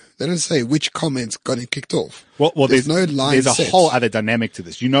show. They don't say which comments got him kicked off. Well, there's no line. There's a whole other dynamic to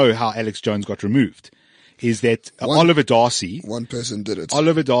this. You know how Alex Jones got removed is that Oliver Darcy. One person did it.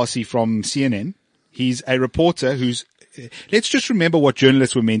 Oliver Darcy from CNN. He's a reporter who's, let's just remember what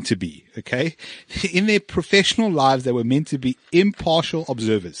journalists were meant to be. Okay. In their professional lives, they were meant to be impartial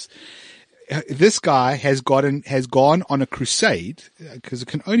observers. This guy has gone on a crusade, because it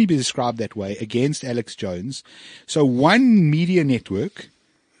can only be described that way, against Alex Jones. So one media network,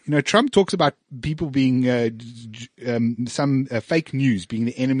 Trump talks about people being, some fake news being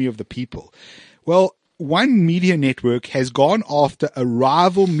the enemy of the people. Well, one media network has gone after a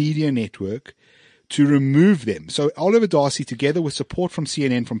rival media network to remove them. So Oliver Darcy, together with support from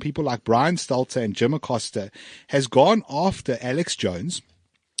CNN, from people like Brian Stelter and Jim Acosta, has gone after Alex Jones.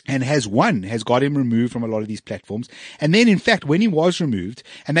 And has got him removed from a lot of these platforms. And then, in fact, when he was removed,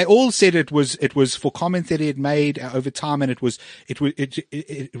 and they all said it was for comments that he had made over time, and it was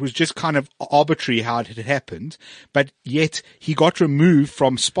just kind of arbitrary how it had happened. But yet he got removed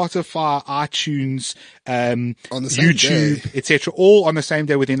from Spotify, iTunes, YouTube, etc., all on the same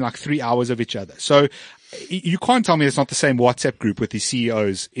day within like 3 hours of each other. So you can't tell me it's not the same WhatsApp group with the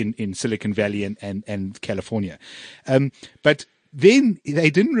CEOs in Silicon Valley and California. But then they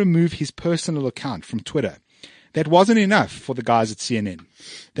didn't remove his personal account from Twitter. That wasn't enough for the guys at CNN.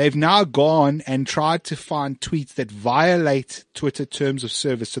 They've now gone and tried to find tweets that violate Twitter terms of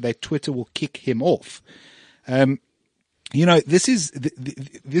service so that Twitter will kick him off. This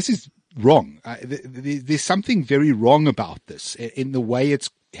is wrong. There's something very wrong about this in the way it's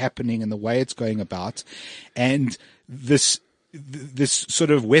happening and the way it's going about. And this sort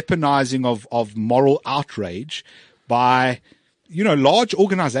of weaponizing of moral outrage by large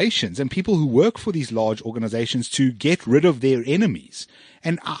organizations and people who work for these large organizations to get rid of their enemies.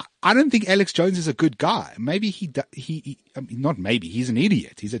 And I don't think Alex Jones is a good guy. Maybe he's an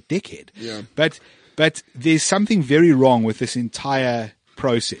idiot. He's a dickhead. Yeah. But there's something very wrong with this entire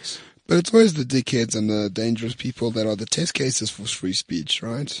process. But it's always the dickheads and the dangerous people that are the test cases for free speech,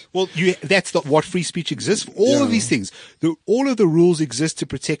 right? Well, that's what free speech exists for. All of these things. All of the rules exist to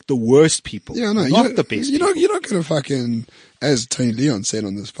protect the worst people, not the best people. You're not going to fucking, as Tony Leon said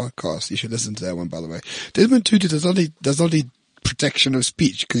on this podcast, you should listen to that one, by the way. Desmond Tutu does not need protection of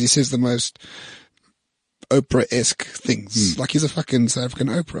speech because he says the most Oprah-esque things. Like he's a fucking South African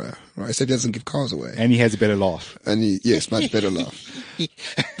Oprah, right? He said he doesn't give cars away. And he has a better laugh. And much better laugh.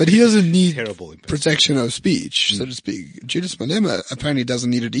 But he doesn't need Terrible protection of speech, so to speak. Julius Malema apparently doesn't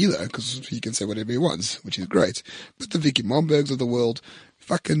need it either, because he can say whatever he wants, which is great. But the Vicky Mombergs of the world,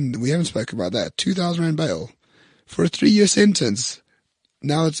 we haven't spoken about that. 2,000 rand bail for a 3-year sentence.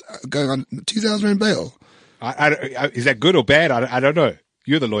 Now it's going on 2,000 rand bail. Is that good or bad? I don't know.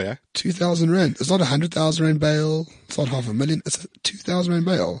 You're the lawyer. 2,000 rand. It's not 100,000 rand bail. It's not 500,000. It's 2,000 rand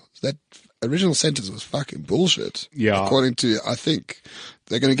bail. That original sentence was fucking bullshit. Yeah. According to, I think,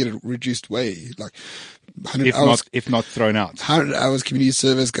 they're going to get it reduced way, like 100 hours. If not thrown out. 100 hours community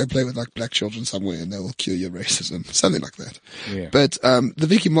service, go play with like black children somewhere and they will cure your racism. Something like that. Yeah. But, the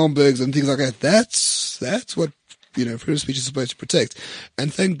Vicky Mombergs and things like that, that's what, freedom of speech is supposed to protect.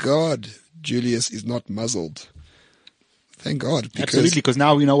 And thank God Julius is not muzzled. Thank God. Absolutely, because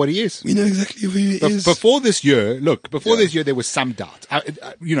now we know what he is. We know exactly who he is. Before this year, there was some doubt.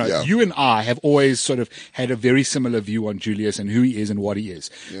 You and I have always sort of had a very similar view on Julius and who he is and what he is.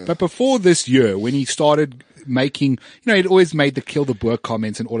 Yeah. But before this year, when he started making, he'd always made the kill the burka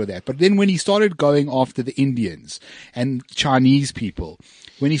comments and all of that. But then when he started going after the Indians and Chinese people,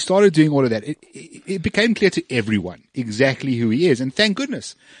 when he started doing all of that, it became clear to everyone exactly who he is. And thank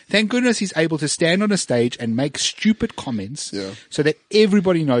goodness he's able to stand on a stage and make stupid comments so that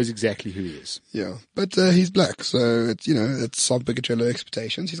everybody knows exactly who he is. Yeah. But he's black, so it's some bigotry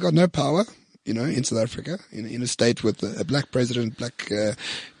expectations. He's got no power, in South Africa, in a state with a black president, black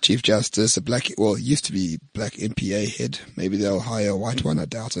chief justice, used to be black MPA head. Maybe they'll hire a white one. I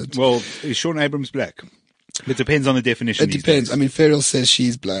doubt it. Well, is Sean Abrams black? It depends on the definition. It depends. Days. I mean, Ferrell says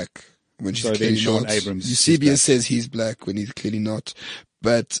she's black when she's clearly Sean not. Abrams CBS says he's black when he's clearly not.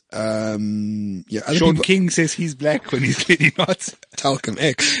 But Sean King says he's black when he's clearly not. Talcum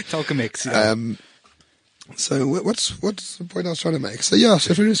X. Yeah. So what's the point I was trying to make? So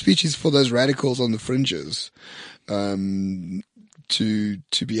freedom of speech is for those radicals on the fringes, to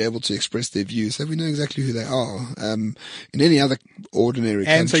be able to express their views, so we know exactly who they are. In any other ordinary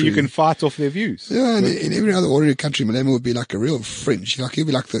country. And so you can fight off their views. Yeah, and in every other ordinary country, Malema would be like a real fringe. He'd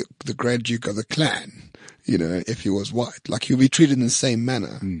be like the Grand Duke of the clan, if he was white. Like he'll be treated in the same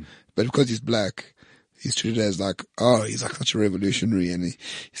manner. But because he's black, he's treated as like, he's like such a revolutionary and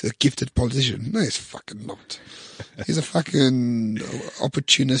he's a gifted politician. No, he's fucking not. He's a fucking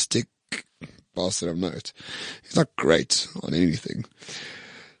opportunistic bastard of note. He's not great on anything.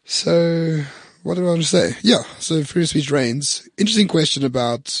 So, what do I want to say? Yeah, so freedom of speech reigns. Interesting question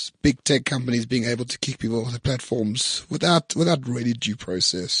about big tech companies being able to kick people off their platforms without really due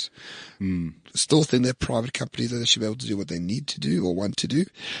process. Still think they're private companies that they should be able to do what they need to do or want to do.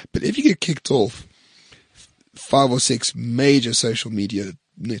 But if you get kicked off 5 or 6 major social media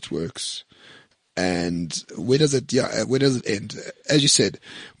networks, and where does it end? As you said,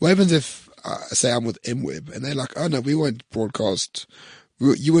 what happens if, say I'm with MWeb and they're like, oh no, we won't broadcast,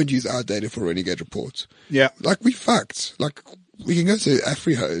 you won't use our data for Renegade Report. Yeah. Like we fucked. Like we can go to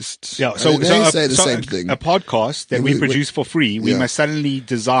AfriHost. Yeah. So they say the same thing. A podcast that we produce for free, we must suddenly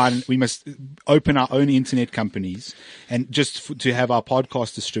we must open our own internet companies and just to have our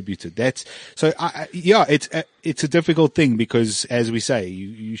podcast distributed. It's a difficult thing because as we say,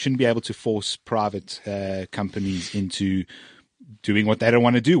 you shouldn't be able to force private, companies into doing what they don't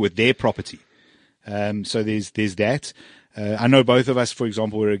want to do with their property. So there's that. I know both of us, for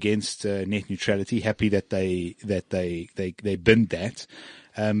example, were against net neutrality. Happy that they binned that.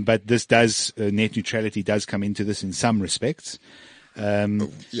 But this net neutrality does come into this in some respects. I'm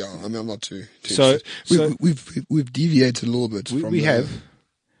not too we've deviated a little bit. We have,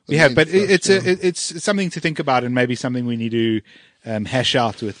 but it's something to think about and maybe something we need to hash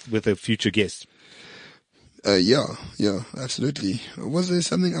out with a future guest. Absolutely. Was there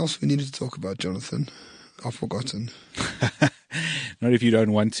something else we needed to talk about, Jonathan? I've forgotten. Not if you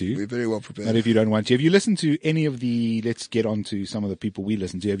don't want to. We're very well prepared. Not if you don't want to. Have you listened to any of let's get on to some of the people we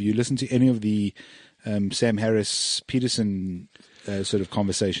listen to. Have you listened to any of the Sam Harris-Peterson sort of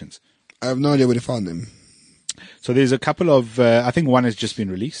conversations? I have no idea where to find them. So there's a couple of, I think one has just been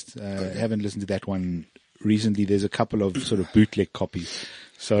released. I haven't listened to that one recently. There's a couple of sort of bootleg copies.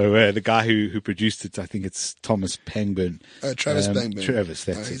 So the guy who produced it, I think it's Thomas Pangburn. Travis Pangburn. Travis,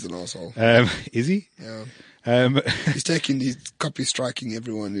 that's he's it. an asshole. Is he? Yeah. He's copy striking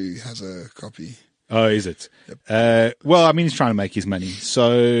everyone who has a copy. Oh, is it? Yep. Well, I mean, he's trying to make his money.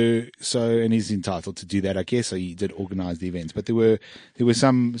 So, and he's entitled to do that, I guess. So he did organize the events, but there were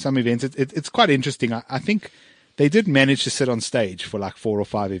some events. It's quite interesting. I think they did manage to sit on stage for like 4 or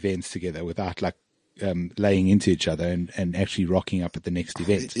 5 events together without like, laying into each other and actually rocking up at the next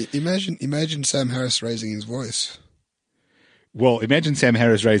event. Imagine Sam Harris raising his voice. Well, imagine Sam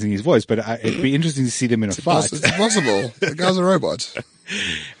Harris raising his voice, but it'd be interesting to see them in a fight. It's impossible. The guy's a robot.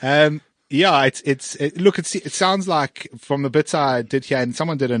 Yeah, it sounds like from the bits I did hear, and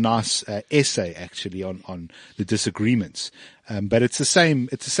someone did a nice essay actually on the disagreements. But it's the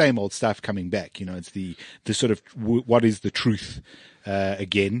same old stuff coming back. You know, it's the sort of what is the truth,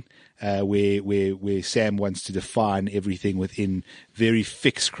 again, where Sam wants to define everything within very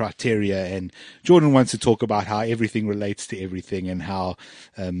fixed criteria, and Jordan wants to talk about how everything relates to everything and how,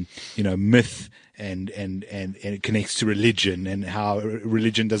 myth and it connects to religion and how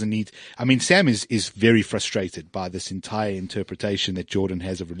religion doesn't need. I mean, Sam is very frustrated by this entire interpretation that Jordan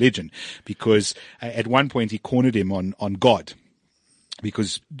has of religion, because at one point he cornered him on God,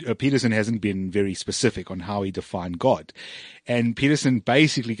 because Peterson hasn't been very specific on how he defined God. And Peterson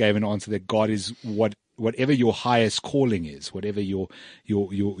basically gave an answer that God is whatever your highest calling is, whatever your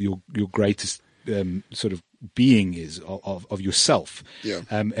greatest sort of being is of yourself. Yeah.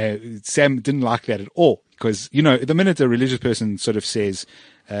 Sam didn't like that at all, because, the minute a religious person sort of says,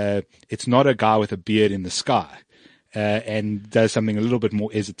 it's not a guy with a beard in the sky, and does something a little bit more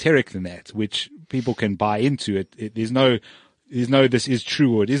esoteric than that, which people can buy into, there's no this is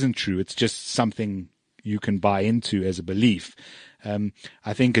true or it isn't true. It's just something you can buy into as a belief.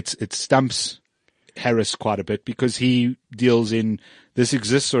 I think it stumps Harris quite a bit, because he deals in this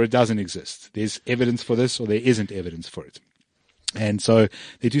exists or it doesn't exist. There's evidence for this or there isn't evidence for it. And so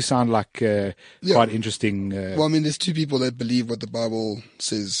they do sound like quite interesting. Well, I mean, there's two people that believe what the Bible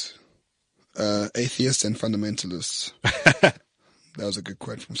says, atheists and fundamentalists. That was a good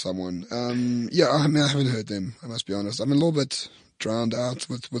quote from someone. I haven't heard them, I must be honest. I'm a little bit drowned out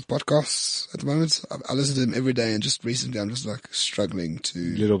with podcasts at the moment. I listen to them every day, and just recently I'm just like struggling to...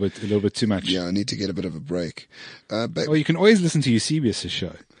 A little bit too much. Yeah, I need to get a bit of a break. Well, you can always listen to Eusebius'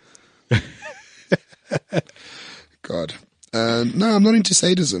 show. God. No, I'm not into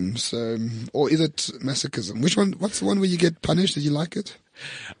sadism, or is it masochism? What's the one where you get punished that you like it?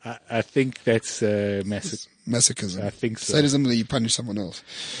 I think that's masochism. I think so. Sadism, that you punish someone else.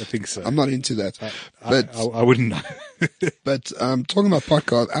 I think so. I'm not into that. But I wouldn't know. But talking about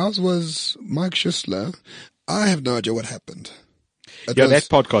podcast, ours was Mike Schussler. I have no idea what happened. That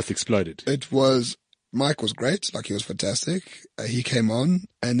podcast exploded. Mike was great, like he was fantastic. He came on,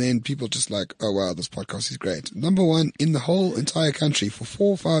 and then people just like, oh wow, this podcast is great. Number one in the whole entire country for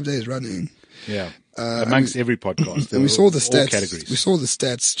 4 or 5 days running. Yeah. Amongst every podcast. And we saw the stats. Categories. We saw the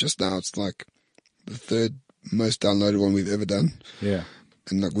stats just now. It's like the 3rd most downloaded one we've ever done. Yeah.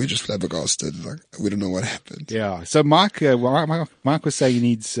 And like, we're just flabbergasted. Like, we don't know what happened. Yeah. So Mike was saying he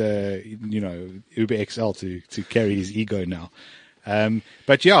needs, Uber XL to carry his ego now.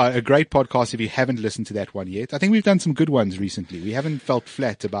 But yeah, a great podcast if you haven't listened to that one yet. I think we've done some good ones recently. We haven't felt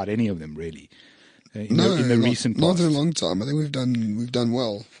flat about any of them really. In the recent past. Not in a long time. I think we've done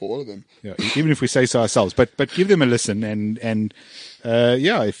well for all of them. Yeah, even if we say so ourselves, but give them a listen, and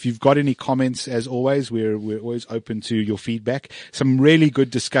if you've got any comments, as always, we're always open to your feedback. Some really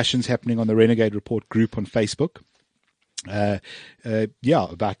good discussions happening on the Renegade Report group on Facebook.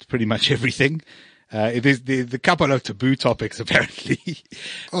 About pretty much everything. There's the couple of taboo topics apparently.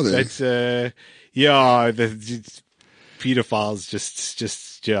 Oh, there. But the pedophiles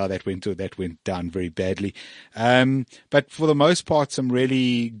just that went down very badly. But for the most part, some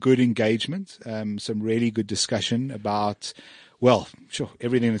really good engagement, some really good discussion about,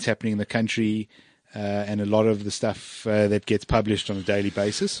 everything that's happening in the country, and a lot of the stuff that gets published on a daily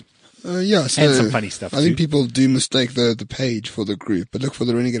basis. So and some funny stuff. I think people do mistake the page for the group, but look for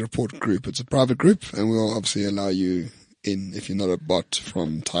the Renegade Report group. It's a private group, and we'll obviously allow you in if you're not a bot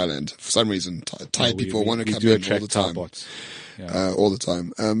from Thailand. For some reason, Thai people want to come in all the time. Bots. Yeah. All the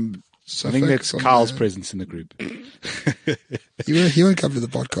time. So I think that's Carl's presence in the group. He won't come to the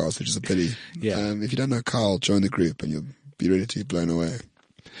podcast, which is a pity. Yeah. If you don't know Carl, join the group, and you'll be ready to be blown away.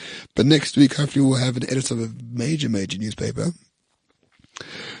 But next week, hopefully, we'll have an editor of a major newspaper.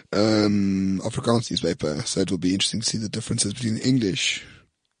 Afrikaans newspaper, so it will be interesting to see the differences between English,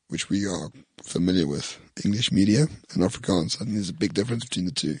 which we are familiar with, English media, and Afrikaans. I think there's a big difference between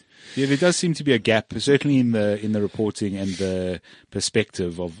the two. Yeah, there does seem to be a gap, certainly in the reporting and the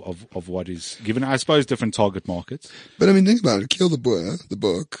perspective of what is given. I suppose different target markets. But I mean, think about it. Kill the Boer, the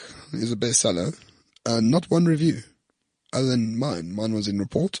book, is a bestseller. Not one review, other than mine. Mine was in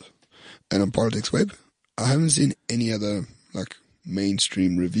Report and on Politics Web. I haven't seen any other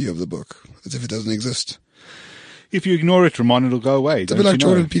mainstream review of the book, as if it doesn't exist. If you ignore it, Ramon, it'll go away. It's a bit like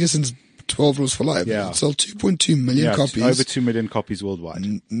Jordan Peterson's 12 Rules for Life. Yeah. It sold 2.2 million copies. Over 2 million copies worldwide.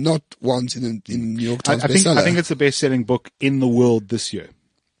 Not once in New York Times I bestseller. think it's the best-selling book in the world this year.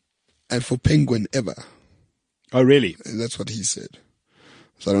 And for Penguin ever. Oh, really? That's what he said.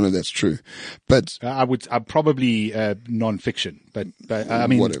 So I don't know if that's true. But I'm probably non-fiction, but I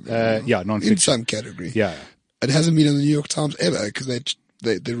mean, whatever. non-fiction. In some category. Yeah. It hasn't been on the New York Times ever because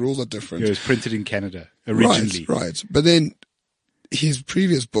their rules are different. It was printed in Canada originally. Right. But then his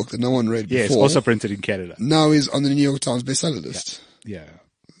previous book that no one read before. Yes, also printed in Canada. Now is on the New York Times bestseller list. Yeah.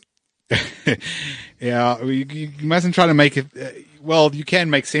 Yeah. You mustn't try to make it. You can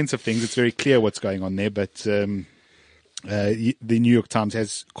make sense of things. It's very clear what's going on there, but the New York Times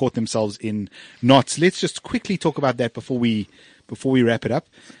has caught themselves in knots. Let's just quickly talk about that before we wrap it up.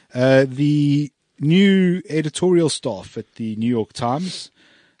 The new editorial staff at the New York Times,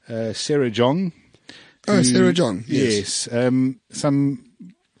 Sarah Jong. Sarah Jong. Yes.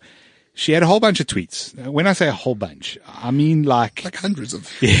 She had a whole bunch of tweets. When I say a whole bunch, I mean like hundreds of.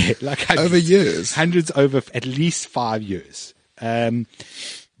 Yeah, like hundreds, over years. Hundreds over at least 5 years.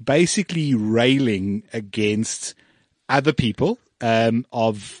 Basically railing against other people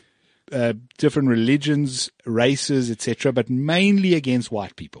of different religions, races, etc., but mainly against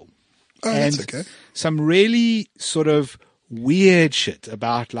white people. Oh, and that's okay. Some really sort of weird shit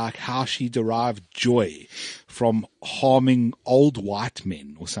about like how she derived joy from harming old white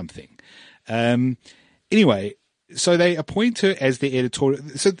men or something. Anyway, so they appoint her as the editorial.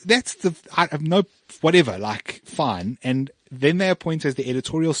 So that's I have no, whatever, like fine. And then they appoint her as the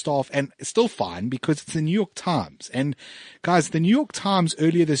editorial staff, and it's still fine because it's the New York Times. And guys, the New York Times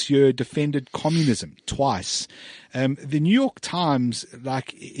earlier this year defended communism twice. The New York Times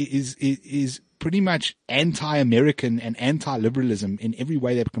is pretty much anti-American and anti-liberalism in every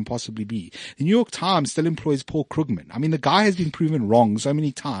way that can possibly be. The New York Times still employs Paul Krugman. I mean, the guy has been proven wrong so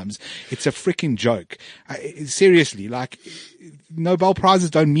many times. It's a freaking joke. Seriously, like Nobel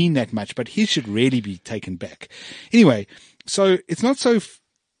Prizes don't mean that much, but he should really be taken back. Anyway, so it's not so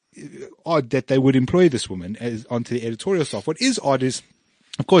odd that they would employ this woman onto the editorial staff. What is odd is,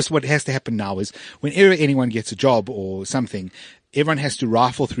 of course, what has to happen now is whenever anyone gets a job or something, everyone has to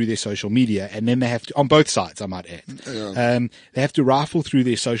rifle through their social media, and then they have to, on both sides, I might add, they have to rifle through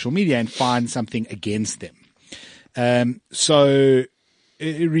their social media and find something against them. So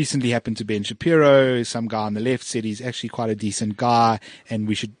it recently happened to Ben Shapiro. Some guy on the left said he's actually quite a decent guy, and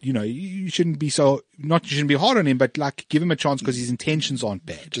we should, you shouldn't be you shouldn't be hard on him, but like give him a chance because his intentions aren't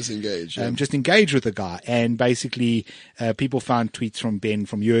bad. Just engage. Yeah. Just engage with the guy. And basically, people found tweets from Ben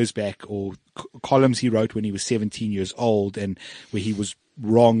from years back or columns he wrote when he was 17 years old and where he was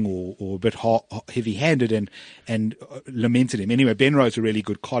wrong or a bit heavy-handed and lamented him. Anyway, Ben wrote a really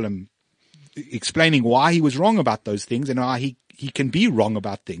good column explaining why he was wrong about those things and how he can be wrong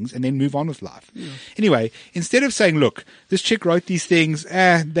about things and then move on with life. Yeah. Anyway, instead of saying, look, this chick wrote these things,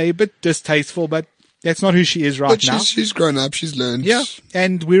 they're a bit distasteful, but that's not who she is now. She's grown up. She's learned. Yeah.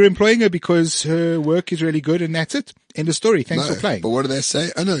 And we're employing her because her work is really good and that's it. End of story. Thanks for playing. But what do they say?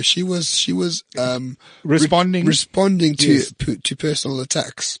 Oh no, she was responding to personal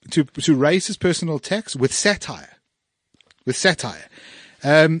attacks. To racist personal attacks with satire.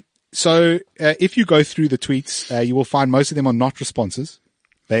 So if you go through the tweets, you will find most of them are not responses.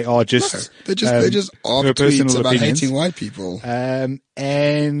 They are just they're just off tweets about hating white people.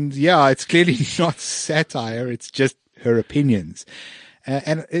 And yeah, it's clearly not satire. It's just her opinions.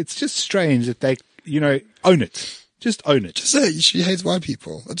 And it's just strange that they, own it. Just own it. Just say she hates white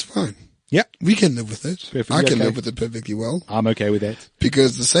people. That's fine. Yeah. We can live with it. Perfectly I can okay. live with it perfectly well. I'm okay with that.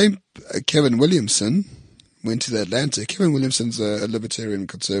 Because the same Kevin Williamson went to the Atlantic. Kevin Williamson's a libertarian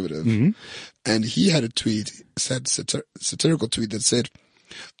conservative. Mm-hmm. And he had a satirical tweet that said,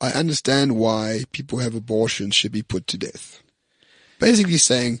 I understand why people who have abortions should be put to death. Basically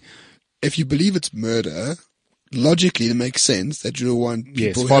saying, if you believe it's murder, logically it makes sense that you want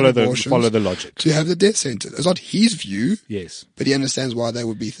people who have abortions follow the logic to have the death sentence. It's not his view. Yes. But he understands why they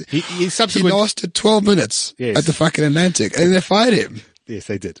would be. He lasted 12 minutes at the fucking Atlantic and they fired him. Yes,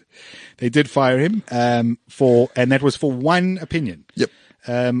 they did. They did fire him, and that was for one opinion. Yep.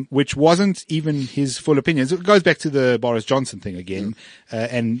 Which wasn't even his full opinion. So it goes back to the Boris Johnson thing again.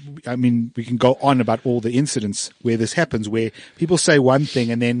 And I mean, we can go on about all the incidents where this happens, where people say one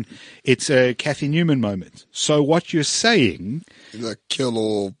thing and then it's a Kathy Newman moment. So what you're saying, like kill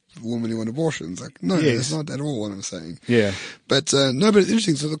or women who want abortions. Like, no, Yes. that's not at all what I'm saying. Yeah. But, no, but it's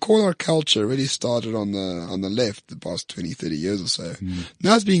interesting. So the call-out culture really started on the left the past 20, 30 years or so.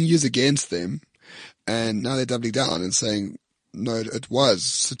 Now it's being used against them. And now they're doubling down and saying, no, it was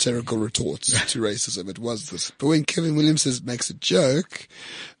satirical retorts to racism. It was this. But when Kevin Williams makes a joke,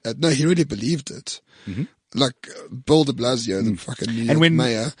 no, he really believed it. Like Bill de Blasio, the fucking New York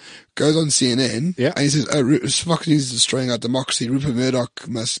mayor, goes on CNN and he says, "Oh, Fox News is destroying our democracy. Rupert Murdoch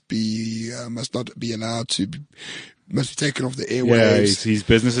must not be allowed to." Must be taken off the airwaves. Yeah, his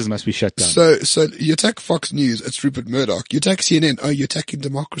businesses must be shut down. So you attack Fox News, it's Rupert Murdoch. You attack CNN, oh, you're attacking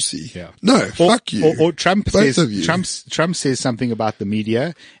democracy. Yeah. No, fuck you. Or Trump Both says, of you. Trump says something about the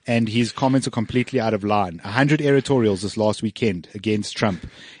media and his comments are completely out of line. 100 editorials this last weekend against Trump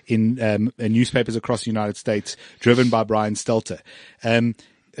in newspapers across the United States, driven by Brian Stelter.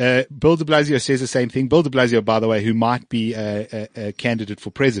 Bill de Blasio says the same thing. Bill de Blasio, by the way, who might be a candidate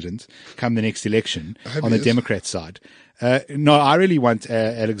for president come the next election on the Democrat side. No, I really want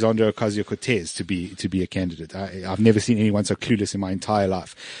Alexandria Ocasio-Cortez to be a candidate. I've never seen anyone so clueless in my entire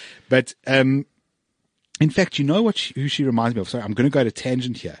life. But in fact, you know who she reminds me of? Sorry, I'm going to go at a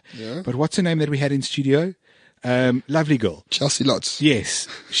tangent here. Yeah. But what's her name that we had in studio? Lovely girl. Chelsea Lotz. Yes,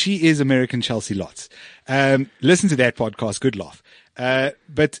 she is American Chelsea Lotz. Listen to that podcast. Good laugh.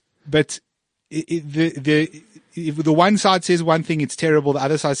 But if the one side says one thing, it's terrible. The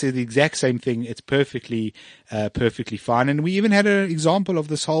other side says the exact same thing. It's perfectly fine. And we even had an example of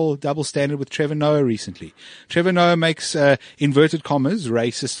this whole double standard with Trevor Noah recently. Trevor Noah makes, inverted commas,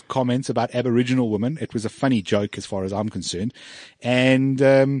 racist comments about Aboriginal women. It was a funny joke as far as I'm concerned. And,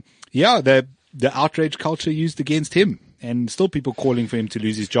 the outrage culture used against him, and still people calling for him to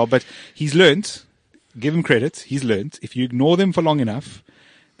lose his job. But he's learnt, give him credit, he's learnt, if you ignore them for long enough,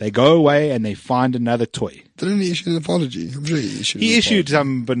 they go away and they find another toy. Didn't he issue an apology? I'm sure he issued He issued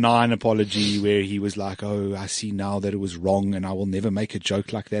some benign apology where he was like, oh, I see now that it was wrong and I will never make a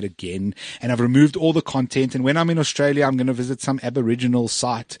joke like that again. And I've removed all the content. And when I'm in Australia, I'm going to visit some Aboriginal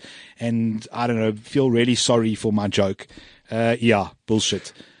site and, I don't know, feel really sorry for my joke.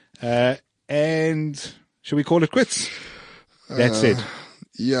 Bullshit. And should we call it quits? That's it.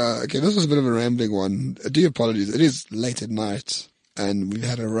 Yeah, okay, this was a bit of a rambling one. I do apologize. It is late at night, and we've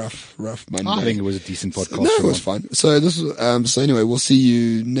had a rough Monday. I think it was a decent podcast. No, it was fine. So this was, so anyway, we'll see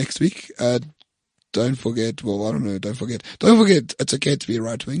you next week. Don't forget, don't forget, it's okay to be a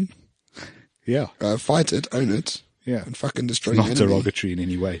right wing. Yeah. Fight it, own it. Yeah. And fucking destroy your Not enemy. derogatory in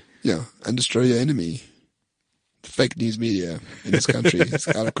any way. Yeah, and destroy your enemy. The fake news media in this country is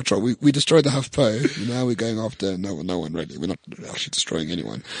out of control. We destroyed the HuffPo. Now we're going after no one really. We're not actually destroying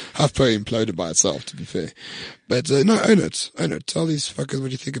anyone. HuffPo imploded by itself, to be fair. But no, own it. Tell these fuckers what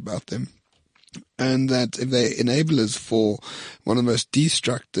you think about them. And that if they're enablers for one of the most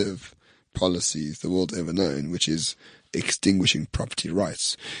destructive policies the world ever known, which is extinguishing property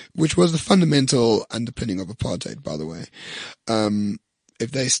rights, which was the fundamental underpinning of apartheid, by the way. If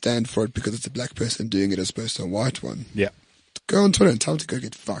they stand for it because it's a black person doing it as opposed to a white one. Yeah. Go on Twitter and tell them to go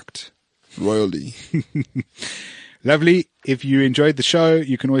get fucked. Royally. Lovely. If you enjoyed the show,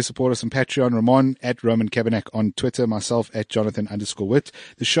 you can always support us on Patreon. Ramon at Roman Kabanak on Twitter. Myself at Jonathan_Witt.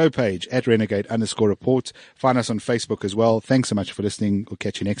 The show page at Renegade_Report. Find us on Facebook as well. Thanks so much for listening. We'll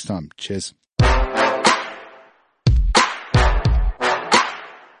catch you next time. Cheers.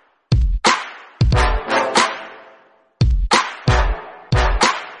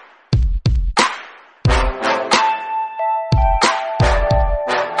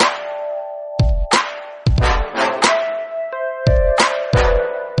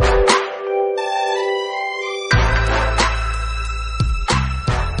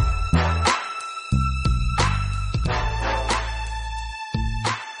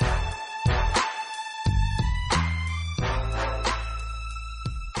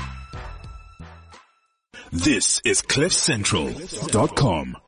 This is CliffCentral.com.